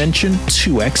 Just mention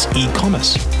 2X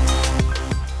e-commerce.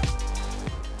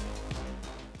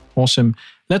 Awesome.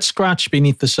 Let's scratch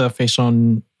beneath the surface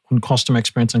on customer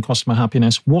experience and customer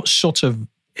happiness. What sort of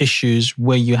issues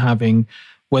were you having?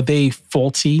 Were they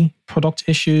faulty product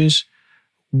issues?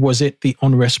 Was it the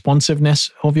unresponsiveness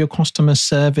of your customer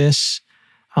service?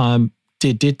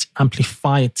 Did it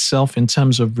amplify itself in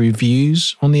terms of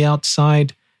reviews on the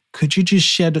outside? Could you just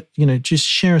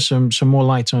share some more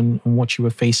light on what you were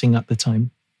facing at the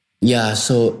time? Yeah,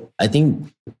 so I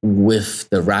think with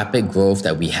the rapid growth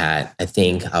that we had, I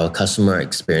think our customer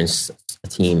experience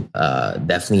team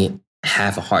definitely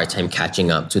have a hard time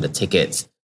catching up to the tickets.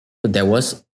 But there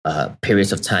was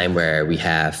periods of time where we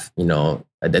have,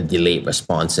 the delayed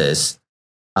responses.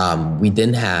 We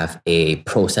didn't have a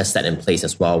process set in place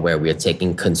as well, where we are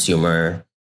taking consumer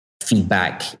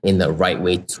feedback in the right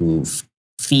way to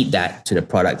feed that to the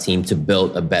product team to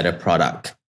build a better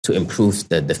product, to improve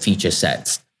the feature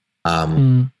sets.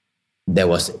 There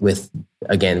was with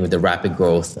the rapid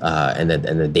growth and the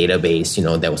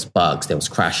database, there was bugs, there was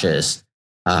crashes,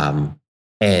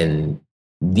 and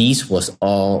these was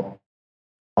all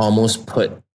almost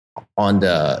put on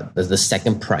the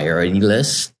second priority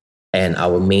list, and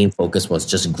our main focus was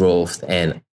just growth,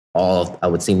 and I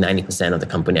would say 90% of the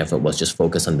company effort was just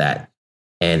focused on that,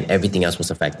 and everything else was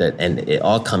affected. And it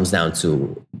all comes down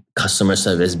to customer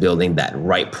service, building that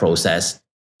right process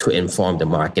to inform the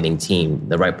marketing team,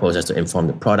 the right process to inform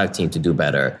the product team to do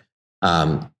better,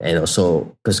 and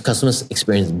also because customer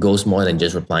experience goes more than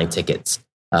just replying tickets.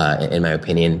 In my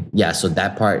opinion. Yeah, so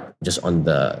that part, just on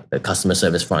the customer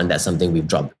service front, that's something we've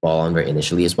dropped the ball on very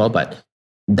initially as well. But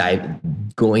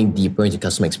going deeper into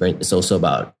customer experience is also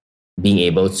about being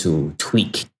able to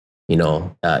tweak,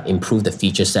 improve the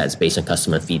feature sets based on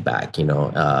customer feedback,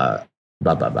 blah,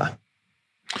 blah, blah.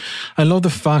 I love the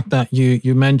fact that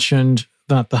you mentioned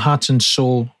that the heart and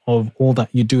soul of all that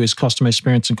you do is customer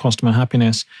experience and customer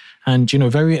happiness. And,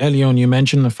 very early on, you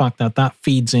mentioned the fact that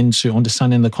feeds into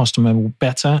understanding the customer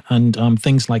better, and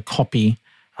things like copy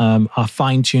are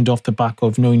fine-tuned off the back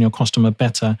of knowing your customer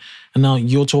better. And now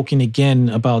you're talking again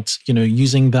about,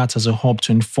 using that as a hub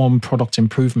to inform product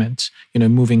improvement,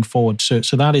 moving forward. So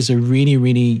that is a really,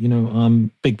 really,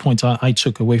 big point I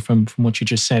took away from what you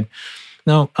just said.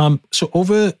 Now, so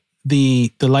over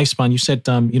the lifespan, you said,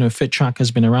 FitTrack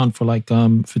has been around for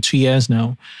for 2 years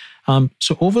now.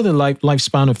 So over the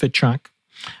lifespan of FitTrack,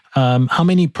 how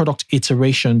many product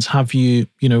iterations have you,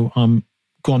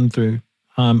 gone through?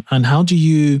 And how do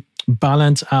you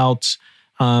balance out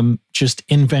just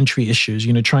inventory issues?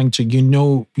 Trying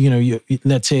to,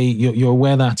 let's say you're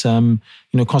aware that,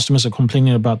 customers are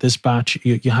complaining about this batch.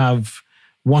 You have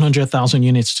 100,000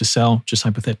 units to sell, just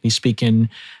hypothetically speaking,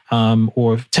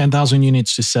 or 10,000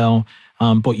 units to sell.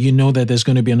 But that there's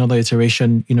going to be another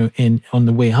iteration, on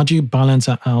the way. How do you balance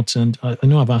that out? And I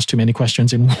know I've asked too many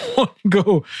questions in one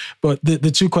go, but the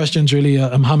two questions really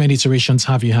are, how many iterations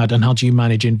have you had, and how do you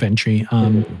manage inventory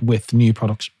with new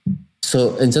products?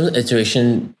 So in terms of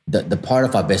iteration, the part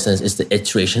of our business is the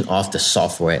iteration of the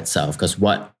software itself, because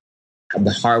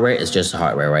the hardware is just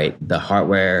hardware, right? The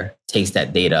hardware takes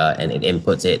that data and it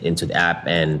inputs it into the app,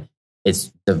 and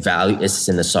it's the value is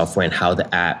in the software and how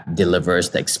the app delivers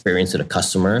the experience to the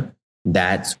customer.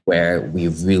 That's where we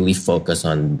really focus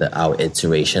on our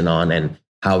iteration on. And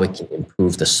how we can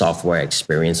improve the software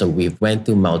experience. So we've went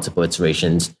through multiple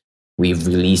iterations. We've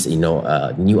released, new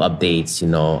updates,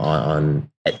 on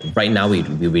right now we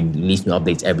release new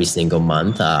updates every single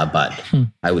month. But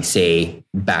I would say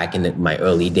back in my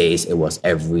early days, it was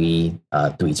every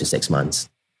 3 to 6 months.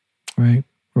 Right.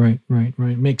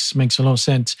 Makes a lot of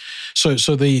sense. So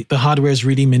the hardware has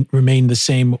really remained the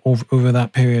same over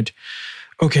that period.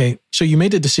 Okay. So you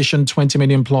made the decision, 20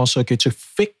 million plus, to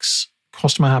fix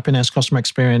customer happiness, customer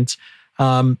experience.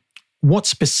 What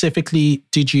specifically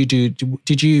did you do?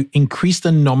 Did you increase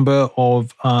the number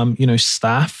of,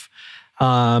 staff?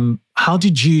 How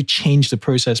did you change the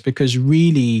process? Because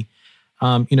really,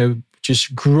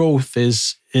 just growth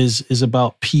is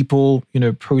about people,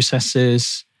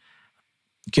 processes,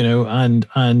 and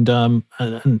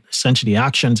essentially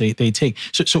actions they take.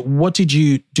 So what did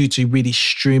you do to really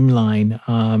streamline,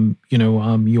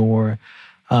 your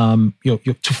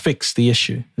to fix the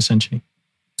issue essentially?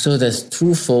 So there's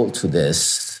twofold to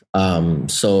this.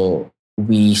 So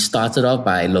we started off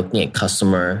by looking at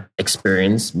customer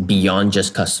experience beyond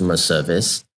just customer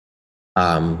service.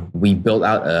 We built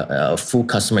out a full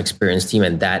customer experience team,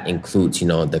 and that includes,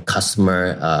 the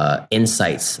customer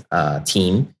insights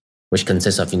team, which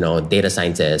consists of, data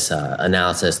scientists,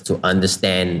 analysis to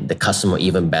understand the customer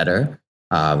even better.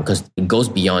 Because it goes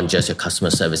beyond just your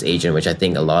customer service agent, which I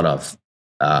think a lot of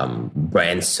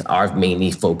brands are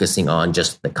mainly focusing on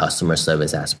just the customer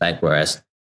service aspect, whereas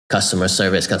customer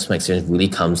experience really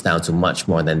comes down to much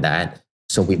more than that.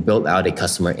 So we built out a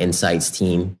customer insights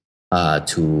team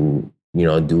to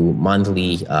do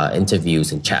monthly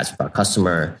interviews and chats with our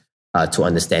customer to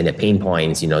understand their pain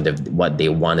points, what they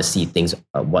want to see, things,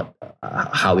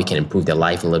 how we can improve their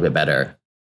life a little bit better.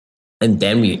 And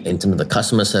then in terms of the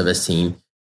customer service team,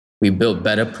 we built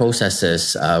better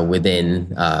processes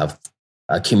within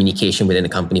communication within the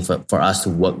company for us to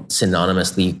work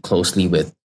synonymously closely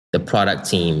with the product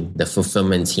team, the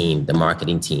fulfillment team, the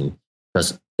marketing team.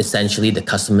 Because essentially the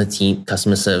customer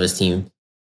service team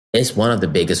is one of the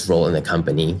biggest role in the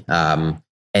company. And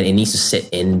it needs to sit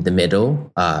in the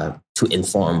middle to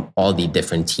inform all the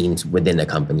different teams within the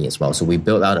company as well. So we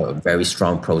built out a very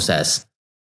strong process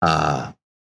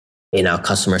in our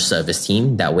customer service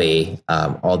team. That way,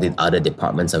 all the other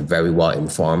departments are very well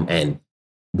informed, and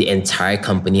the entire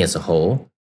company as a whole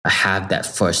have that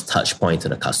first touch point to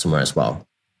the customer as well.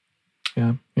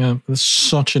 Yeah. It's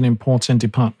such an important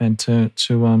department to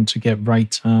get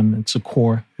right. It's a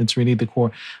core. It's really the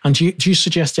core. And do you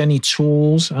suggest any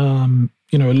tools, along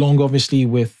obviously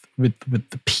with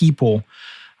the people,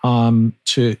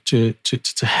 to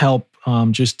help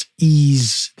just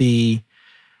ease the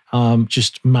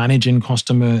just managing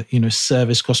customer,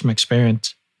 service, customer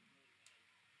experience?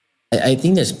 I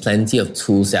think there's plenty of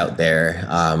tools out there,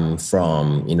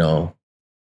 from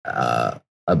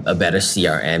a better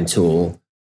CRM tool.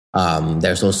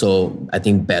 There's also, I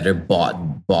think, better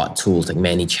bot tools like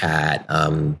ManyChat,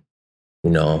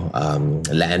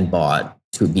 Landbot,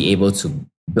 to be able to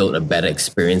build a better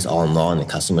experience all in all on the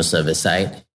customer service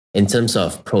side. In terms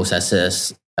of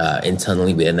processes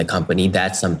internally within the company,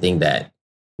 that's something that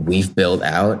we've built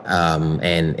out,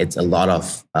 and it's a lot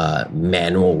of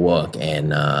manual work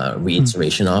and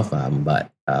reiteration of,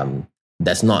 but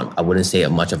that's not, I wouldn't say,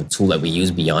 much of a tool that we use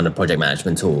beyond a project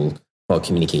management tool for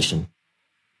communication.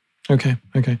 Okay.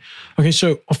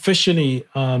 So officially,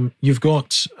 you've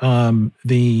got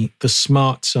the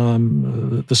smart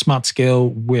scale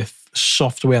with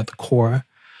software at the core.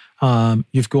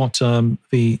 You've got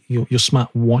your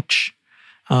smart watch.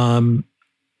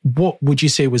 What would you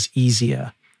say was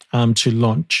easier to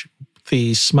launch,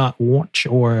 the smart watch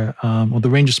or the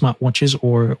range of smart watches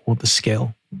or the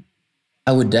scale?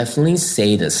 I would definitely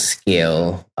say the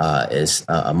scale is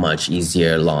a much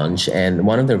easier launch, and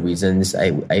one of the reasons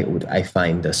I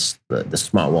find the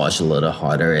smartwatch a little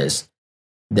harder is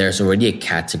there's already a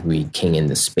category king in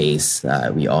the space.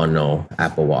 We all know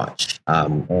Apple Watch,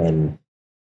 and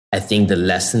I think the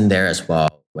lesson there as well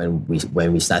when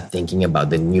we start thinking about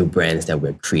the new brands that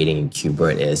we're creating in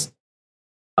Qbert is,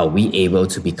 are we able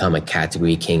to become a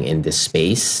category king in this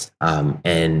space?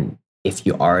 And if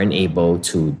you aren't able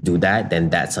to do that,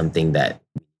 then that's something that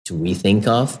to rethink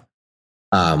of.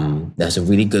 There's a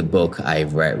really good book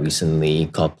I've read recently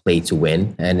called Play to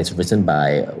Win, and it's written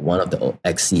by one of the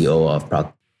ex-CEO of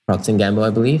Procter & Gamble, I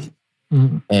believe.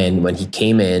 Mm-hmm. And when he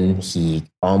came in, I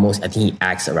think he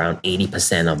acts around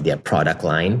 80% of their product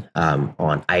line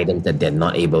on items that they're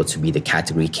not able to be the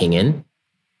category king in.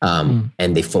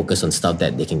 And they focus on stuff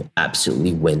that they can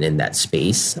absolutely win in that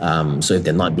space. So if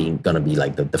they're not going to be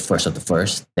like the first of the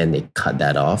first, then they cut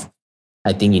that off.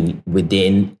 I think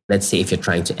within, let's say if you're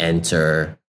trying to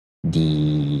enter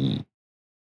the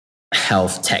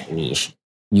health tech niche,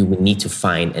 you would need to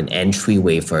find an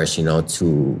entryway first,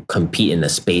 to compete in a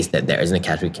space that there isn't a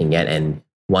category king yet. And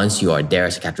once you are there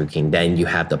as a category king, then you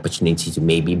have the opportunity to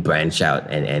maybe branch out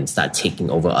and start taking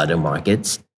over other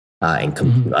markets and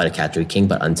compete with other category king.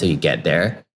 But until you get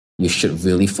there, you should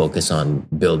really focus on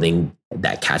building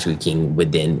that category king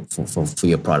within for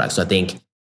your product. So I think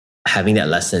having that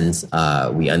lessons,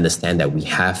 we understand that we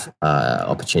have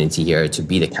opportunity here to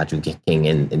be the category king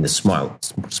in the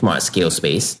smart scale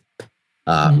space.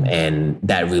 And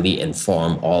that really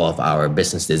inform all of our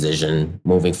business decision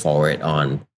moving forward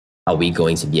on, are we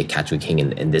going to be a category king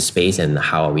in this space, and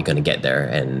how are we going to get there,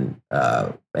 and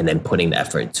then putting the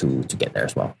effort to get there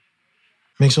as well.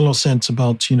 Makes a lot of sense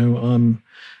about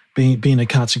being a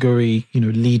category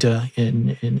leader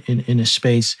in a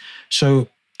space. So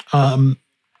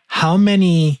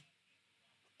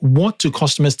what do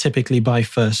customers typically buy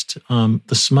first,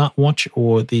 the smartwatch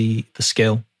or the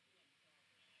scale?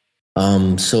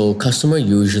 So customer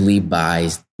usually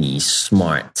buys the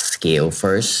smart scale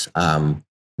first.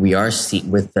 We are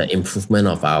with the improvement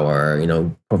of our,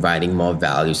 providing more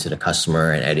values to the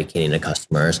customer and educating the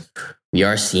customers. We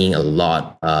are seeing a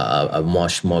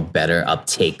much more better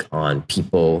uptake on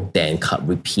people then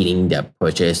repeating their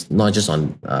purchase, not just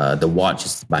on the watch,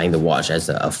 just buying the watch as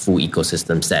a full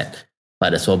ecosystem set,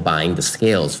 but as well buying the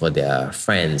scales for their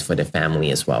friends, for their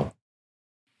family as well.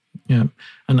 Yeah,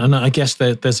 and I guess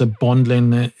there's a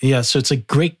bundling. Yeah, so it's a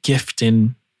great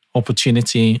gifting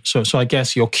opportunity. So I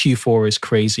guess your Q4 is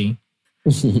crazy.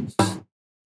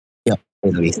 Yeah,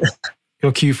 totally.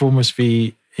 Your Q4 must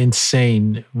be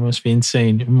insane. It must be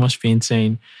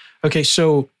insane. Okay,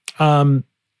 so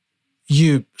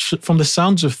you, from the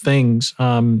sounds of things,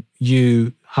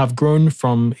 you have grown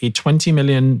from a $20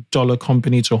 million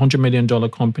company to a $100 million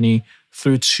company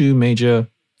through two major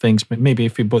things. Maybe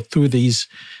if you both through these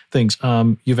things,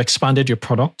 you've expanded your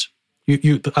product.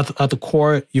 You at the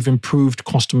core, you've improved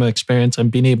customer experience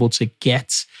and been able to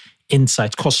get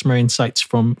customer insights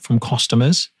from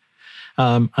customers.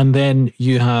 And then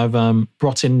you have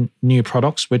brought in new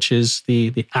products, which is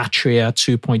the Atria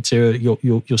 2.0,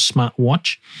 your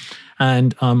smartwatch.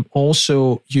 And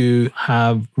also you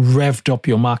have revved up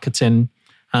your marketing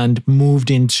and moved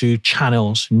into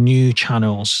new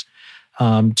channels,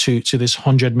 to this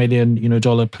 $100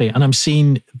 million play. And I'm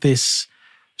seeing this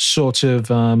sort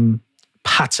of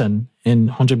pattern in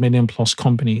 100 million plus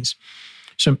companies.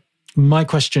 So my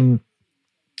question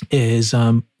is,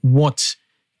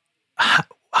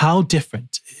 how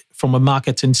different from a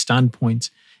marketing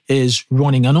standpoint is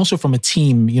running, and also from a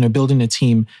team, building a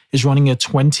team, is running a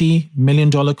 $20 million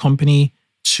company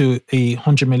to a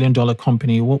 $100 million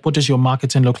company? What does your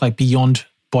marketing look like beyond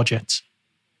budgets?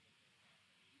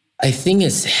 I think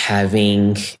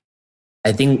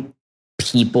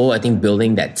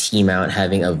building that team out,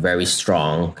 having a very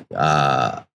strong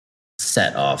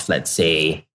set of, let's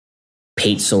say,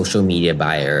 paid social media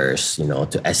buyers,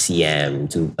 to SEM,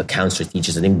 to account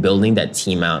strategists. I think building that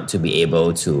team out to be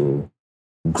able to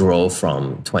grow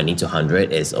from 20 to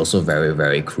 100 is also very,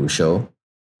 very crucial,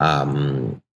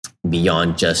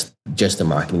 beyond just the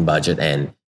marketing budget.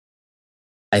 And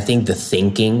I think the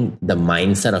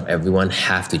mindset of everyone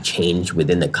have to change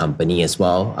within the company as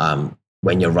well.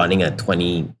 When you're running a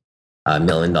 $20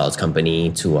 million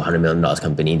company to a $100 million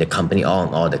company, the company all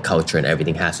in all, the culture and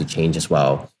everything has to change as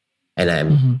well. And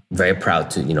I'm very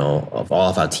proud to, of all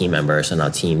of our team members and our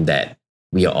team, that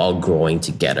we are all growing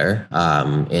together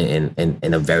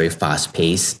in a very fast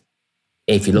pace.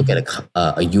 If you look at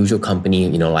a usual company,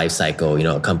 life cycle,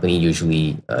 a company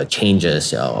usually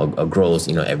changes or grows,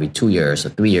 every 2 years or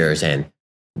 3 years, and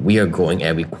we are growing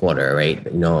every quarter, right?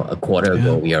 A quarter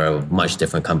ago, we are a much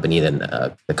different company than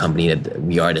the company that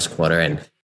we are this quarter. And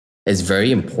it's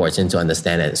very important to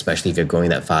understand that, especially if you're growing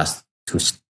that fast, to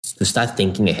start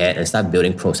thinking ahead and start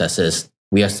building processes.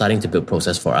 We are starting to build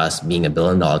process for us being $1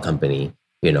 billion company,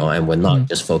 and we're not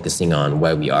just focusing on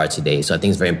where we are today. So I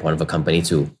think it's very important for a company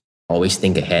to always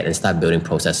think ahead and start building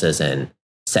processes and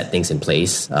set things in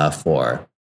place for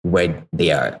where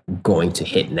they are going to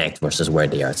hit next versus where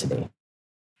they are today.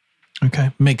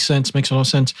 Okay, makes sense. Makes a lot of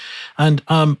sense. And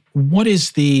what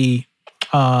is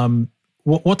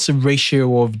what's the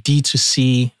ratio of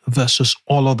D2C versus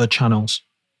all other channels?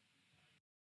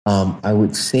 I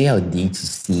would say our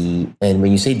D2C, and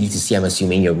when you say D2C, I'm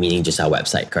assuming you're meaning just our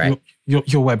website, correct? Your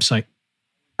website.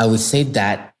 I would say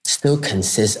that still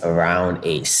consists around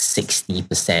a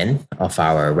 60% of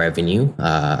our revenue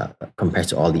compared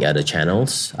to all the other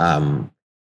channels. Yeah.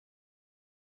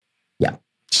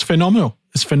 It's phenomenal.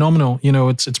 It's phenomenal. You know,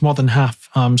 it's more than half.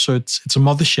 So it's a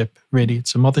mothership, really.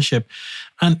 It's a mothership.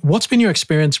 And what's been your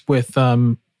experience with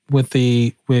the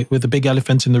big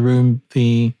elephant in the room,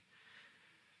 the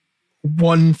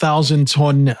 1,000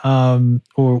 ton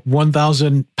or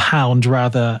 1,000 pound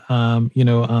rather,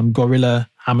 gorilla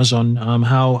Amazon?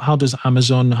 How does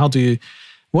Amazon?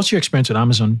 What's your experience with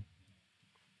Amazon?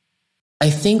 I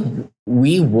think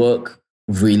we work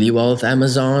really well with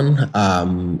Amazon.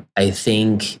 I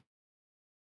think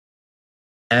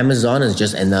Amazon is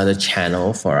just another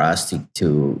channel for us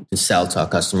to sell to our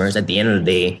customers. At the end of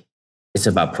the day, it's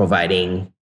about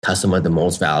providing customer the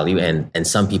most value. And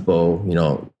some people, you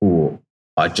know, who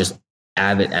are just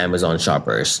avid Amazon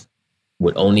shoppers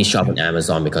would only shop on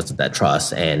Amazon because of that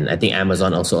trust. And I think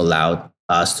Amazon also allowed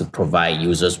us to provide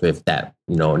users with that,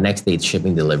 you know, next day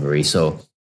shipping delivery. So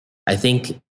I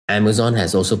think Amazon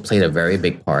has also played a very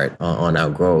big part on our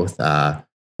growth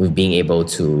with being able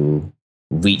to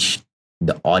reach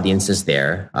the audiences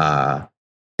there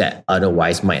that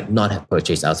otherwise might not have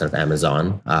purchased outside of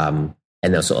Amazon,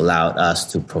 and also allowed us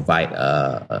to provide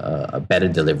a better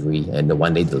delivery and the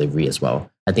one-day delivery as well.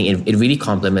 I think it really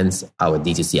complements our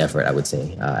D2C effort, I would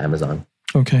say, Amazon.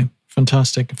 Okay,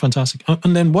 fantastic.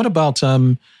 And then what about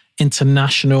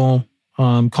international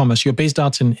commerce? You're based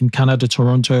out in Canada,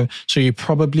 Toronto, so you're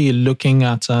probably looking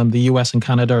at the US and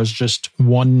Canada as just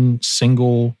one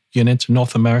single unit,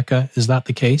 North America. Is that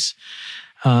the case?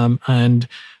 And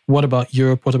what about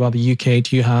Europe? What about the UK?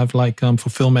 Do you have like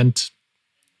fulfillment,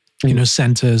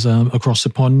 centers across the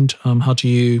pond? How do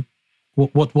you?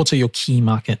 What are your key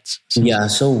markets? Yeah,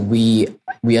 so we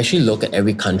actually look at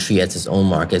every country as its own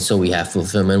market. So we have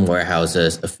fulfillment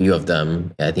warehouses, a few of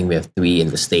them. I think we have 3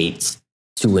 in the States,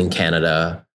 2 in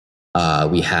Canada.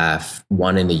 We have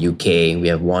 1 in the UK. We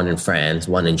have 1 in France,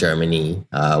 1 in Germany,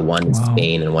 1 in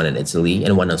Spain, and 1 in Italy,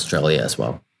 and 1 in Australia as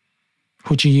well.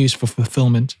 Who do you use for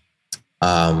fulfillment?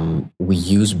 We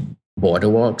use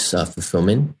Borderworks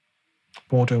fulfillment.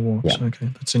 Borderworks. Yeah. Okay,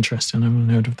 that's interesting. I haven't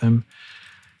heard of them.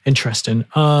 Interesting.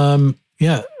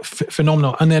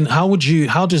 Phenomenal. And then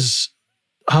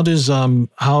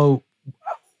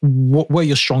what are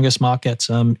your strongest markets?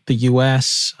 The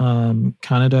US,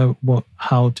 Canada.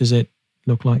 How does it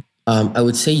look like? I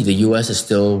would say the US is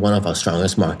still one of our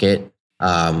strongest market.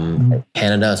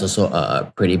 Canada is also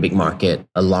a pretty big market,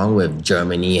 along with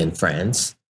Germany and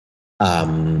France.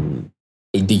 The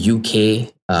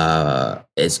UK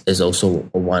is also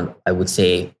one, I would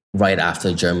say, right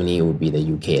after Germany would be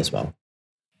the UK as well.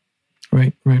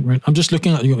 Right. I'm just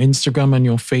looking at your Instagram and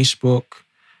your Facebook.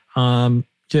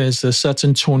 There's a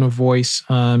certain tone of voice.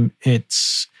 It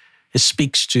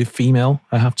speaks to female,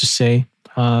 I have to say.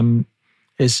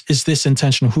 Is this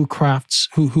intentional? Who crafts?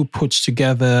 Who puts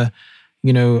together?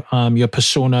 Your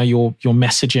persona, your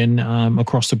messaging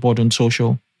across the board on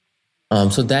social.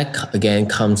 So that again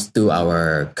comes through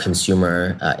our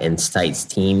consumer insights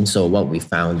team. So what we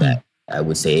found that I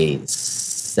would say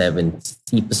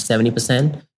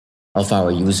 70% of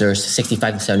our users,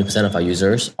 65 to 70% of our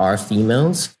users are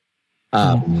females.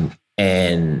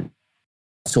 And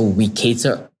so we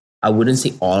cater, I wouldn't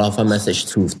say all of our message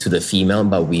to the female,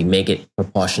 but we make it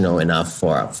proportional enough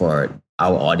for our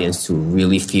audience to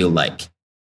really feel like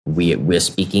we're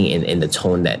speaking in the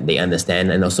tone that they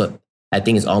understand. And also, I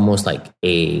think it's almost like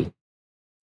let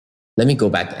me go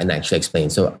back and actually explain.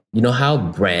 So, you know how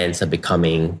brands are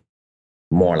becoming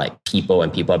more like people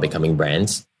and people are becoming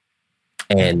brands?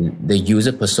 And the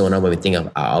user persona, when we think of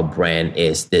our brand,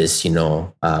 is this,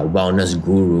 wellness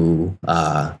guru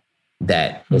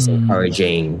that is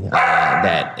encouraging,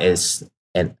 that is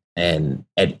and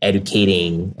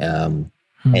educating and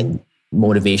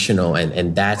motivational,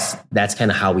 and that's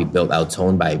kind of how we built our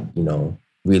tone by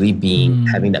really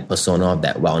having that persona of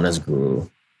that wellness guru.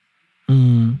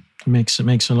 It makes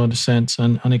a lot of sense,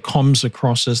 and it comes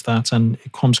across as that, and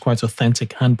it comes quite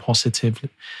authentic and positive.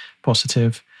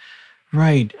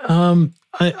 Right.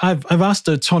 I've asked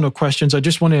a ton of questions. I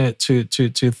just wanted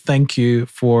to thank you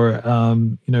for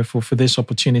for this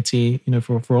opportunity.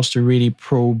 For us to really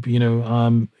probe.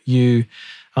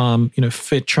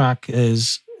 FitTrack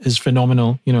is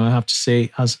phenomenal. I have to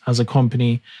say, as a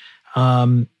company.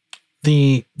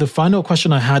 The final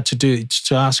question I had to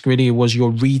ask really was your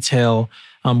retail.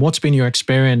 What's been your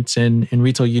experience in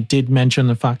retail? You did mention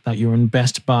the fact that you're in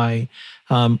Best Buy.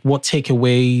 What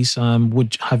takeaways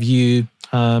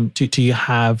do you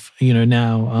have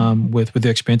now with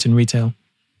your experience in retail?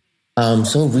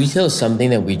 So retail is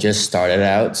something that we just started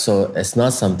out. So it's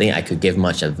not something I could give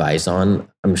much advice on.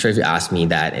 I'm sure if you ask me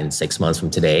that in 6 months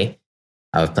from today,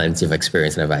 I have plenty of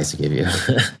experience and advice to give you.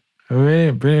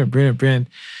 Brilliant.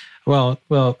 Well,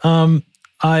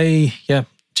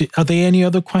 Are there any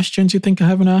other questions you think I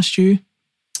haven't asked you?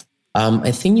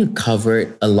 I think you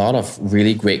covered a lot of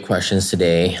really great questions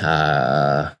today.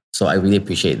 So I really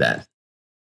appreciate that.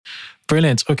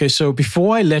 Brilliant. Okay, so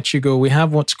before I let you go, we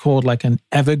have what's called like an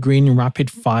evergreen rapid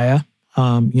fire,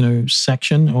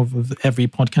 section of every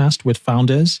podcast with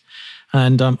founders.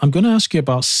 And I'm going to ask you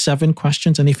about 7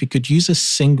 questions. And if you could use a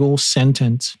single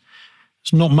sentence,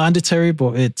 it's not mandatory,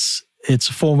 but it's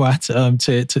a format to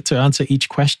answer each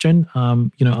question.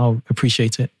 I'll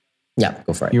appreciate it. Yeah,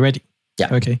 go for it. You ready?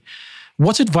 Yeah. Okay.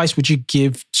 What advice would you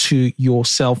give to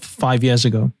yourself 5 years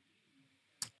ago?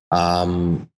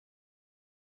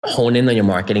 Hone in on your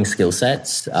marketing skill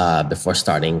sets before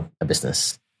starting a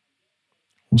business.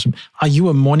 Awesome. Are you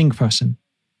a morning person?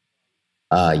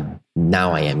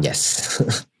 Now I am,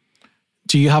 yes.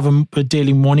 Do you have a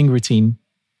daily morning routine?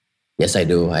 Yes, I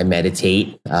do. I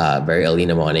meditate very early in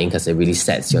the morning because it really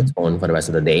sets your tone for the rest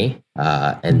of the day.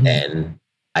 Then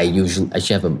I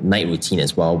actually have a night routine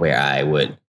as well where I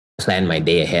would plan my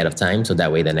day ahead of time. So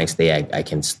that way the next day I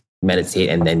can meditate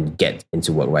and then get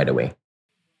into work right away.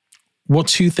 What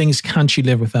 2 things can't you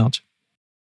live without?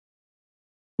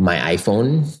 My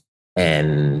iPhone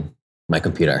and my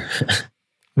computer.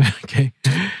 Okay.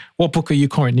 What book are you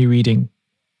currently reading?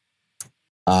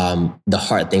 The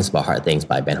Hard Things About Hard Things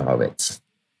by Ben Horowitz.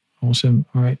 Awesome.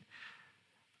 All right.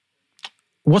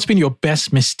 What's been your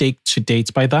best mistake to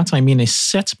date? By that, I mean a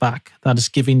setback that has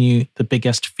given you the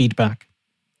biggest feedback.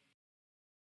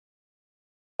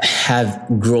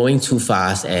 Growing too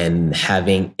fast and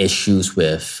having issues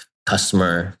with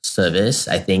customer service.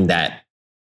 I think that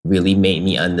really made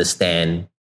me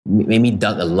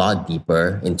dug a lot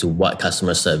deeper into what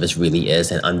customer service really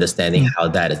is and understanding how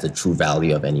that is the true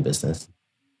value of any business.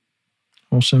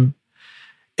 Awesome.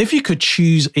 If you could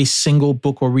choose a single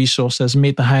book or resource that's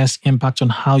made the highest impact on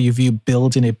how you view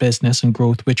building a business and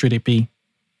growth, which would it be?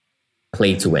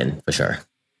 Play to Win, for sure.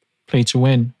 Play to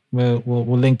Win. We'll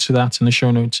link to that in the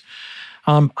show notes.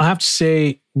 I have to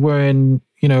say, we're in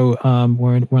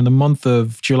the month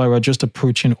of July. We're just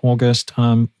approaching August.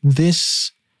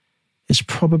 This is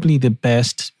probably the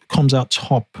best, comes out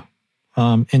top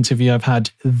interview I've had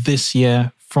this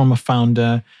year from a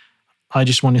founder. I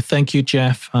just want to thank you,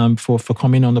 Jeff, for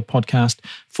coming on the podcast.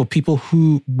 For people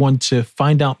who want to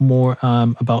find out more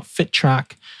about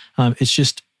FitTrack, it's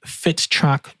just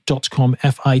fittrack.com,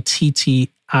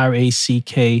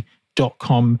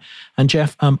 FITTRACK.com. And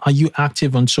Jeff, are you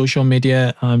active on social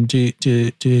media? Do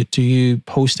you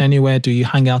post anywhere? Do you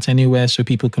hang out anywhere so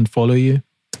people can follow you?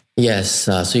 Yes.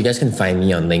 So you guys can find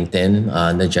me on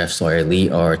LinkedIn, the Jeff Sawyer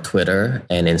Lee, or Twitter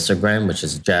and Instagram, which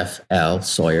is Jeff L.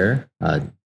 Sawyer.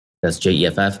 That's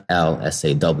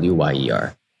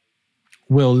JEFFLSAWYER.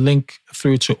 We'll link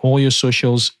through to all your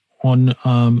socials on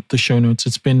the show notes.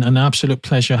 It's been an absolute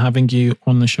pleasure having you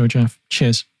on the show, Jeff.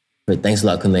 Cheers. Great. Thanks a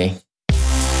lot, Kunle.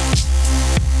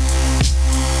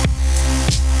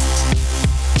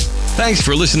 Thanks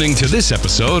for listening to this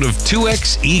episode of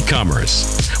 2X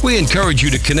E-Commerce. We encourage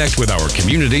you to connect with our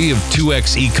community of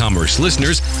 2X E-Commerce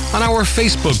listeners on our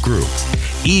Facebook group,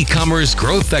 E-Commerce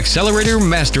Growth Accelerator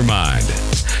Mastermind.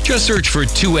 Just search for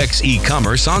 2X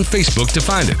E-Commerce on Facebook to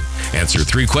find it. Answer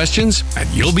 3 questions and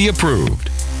you'll be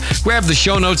approved. Grab the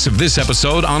show notes of this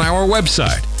episode on our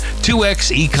website,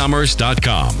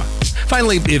 2xecommerce.com.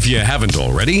 Finally, if you haven't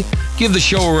already, give the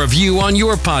show a review on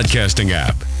your podcasting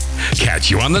app. Catch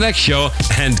you on the next show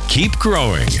and keep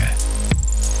growing.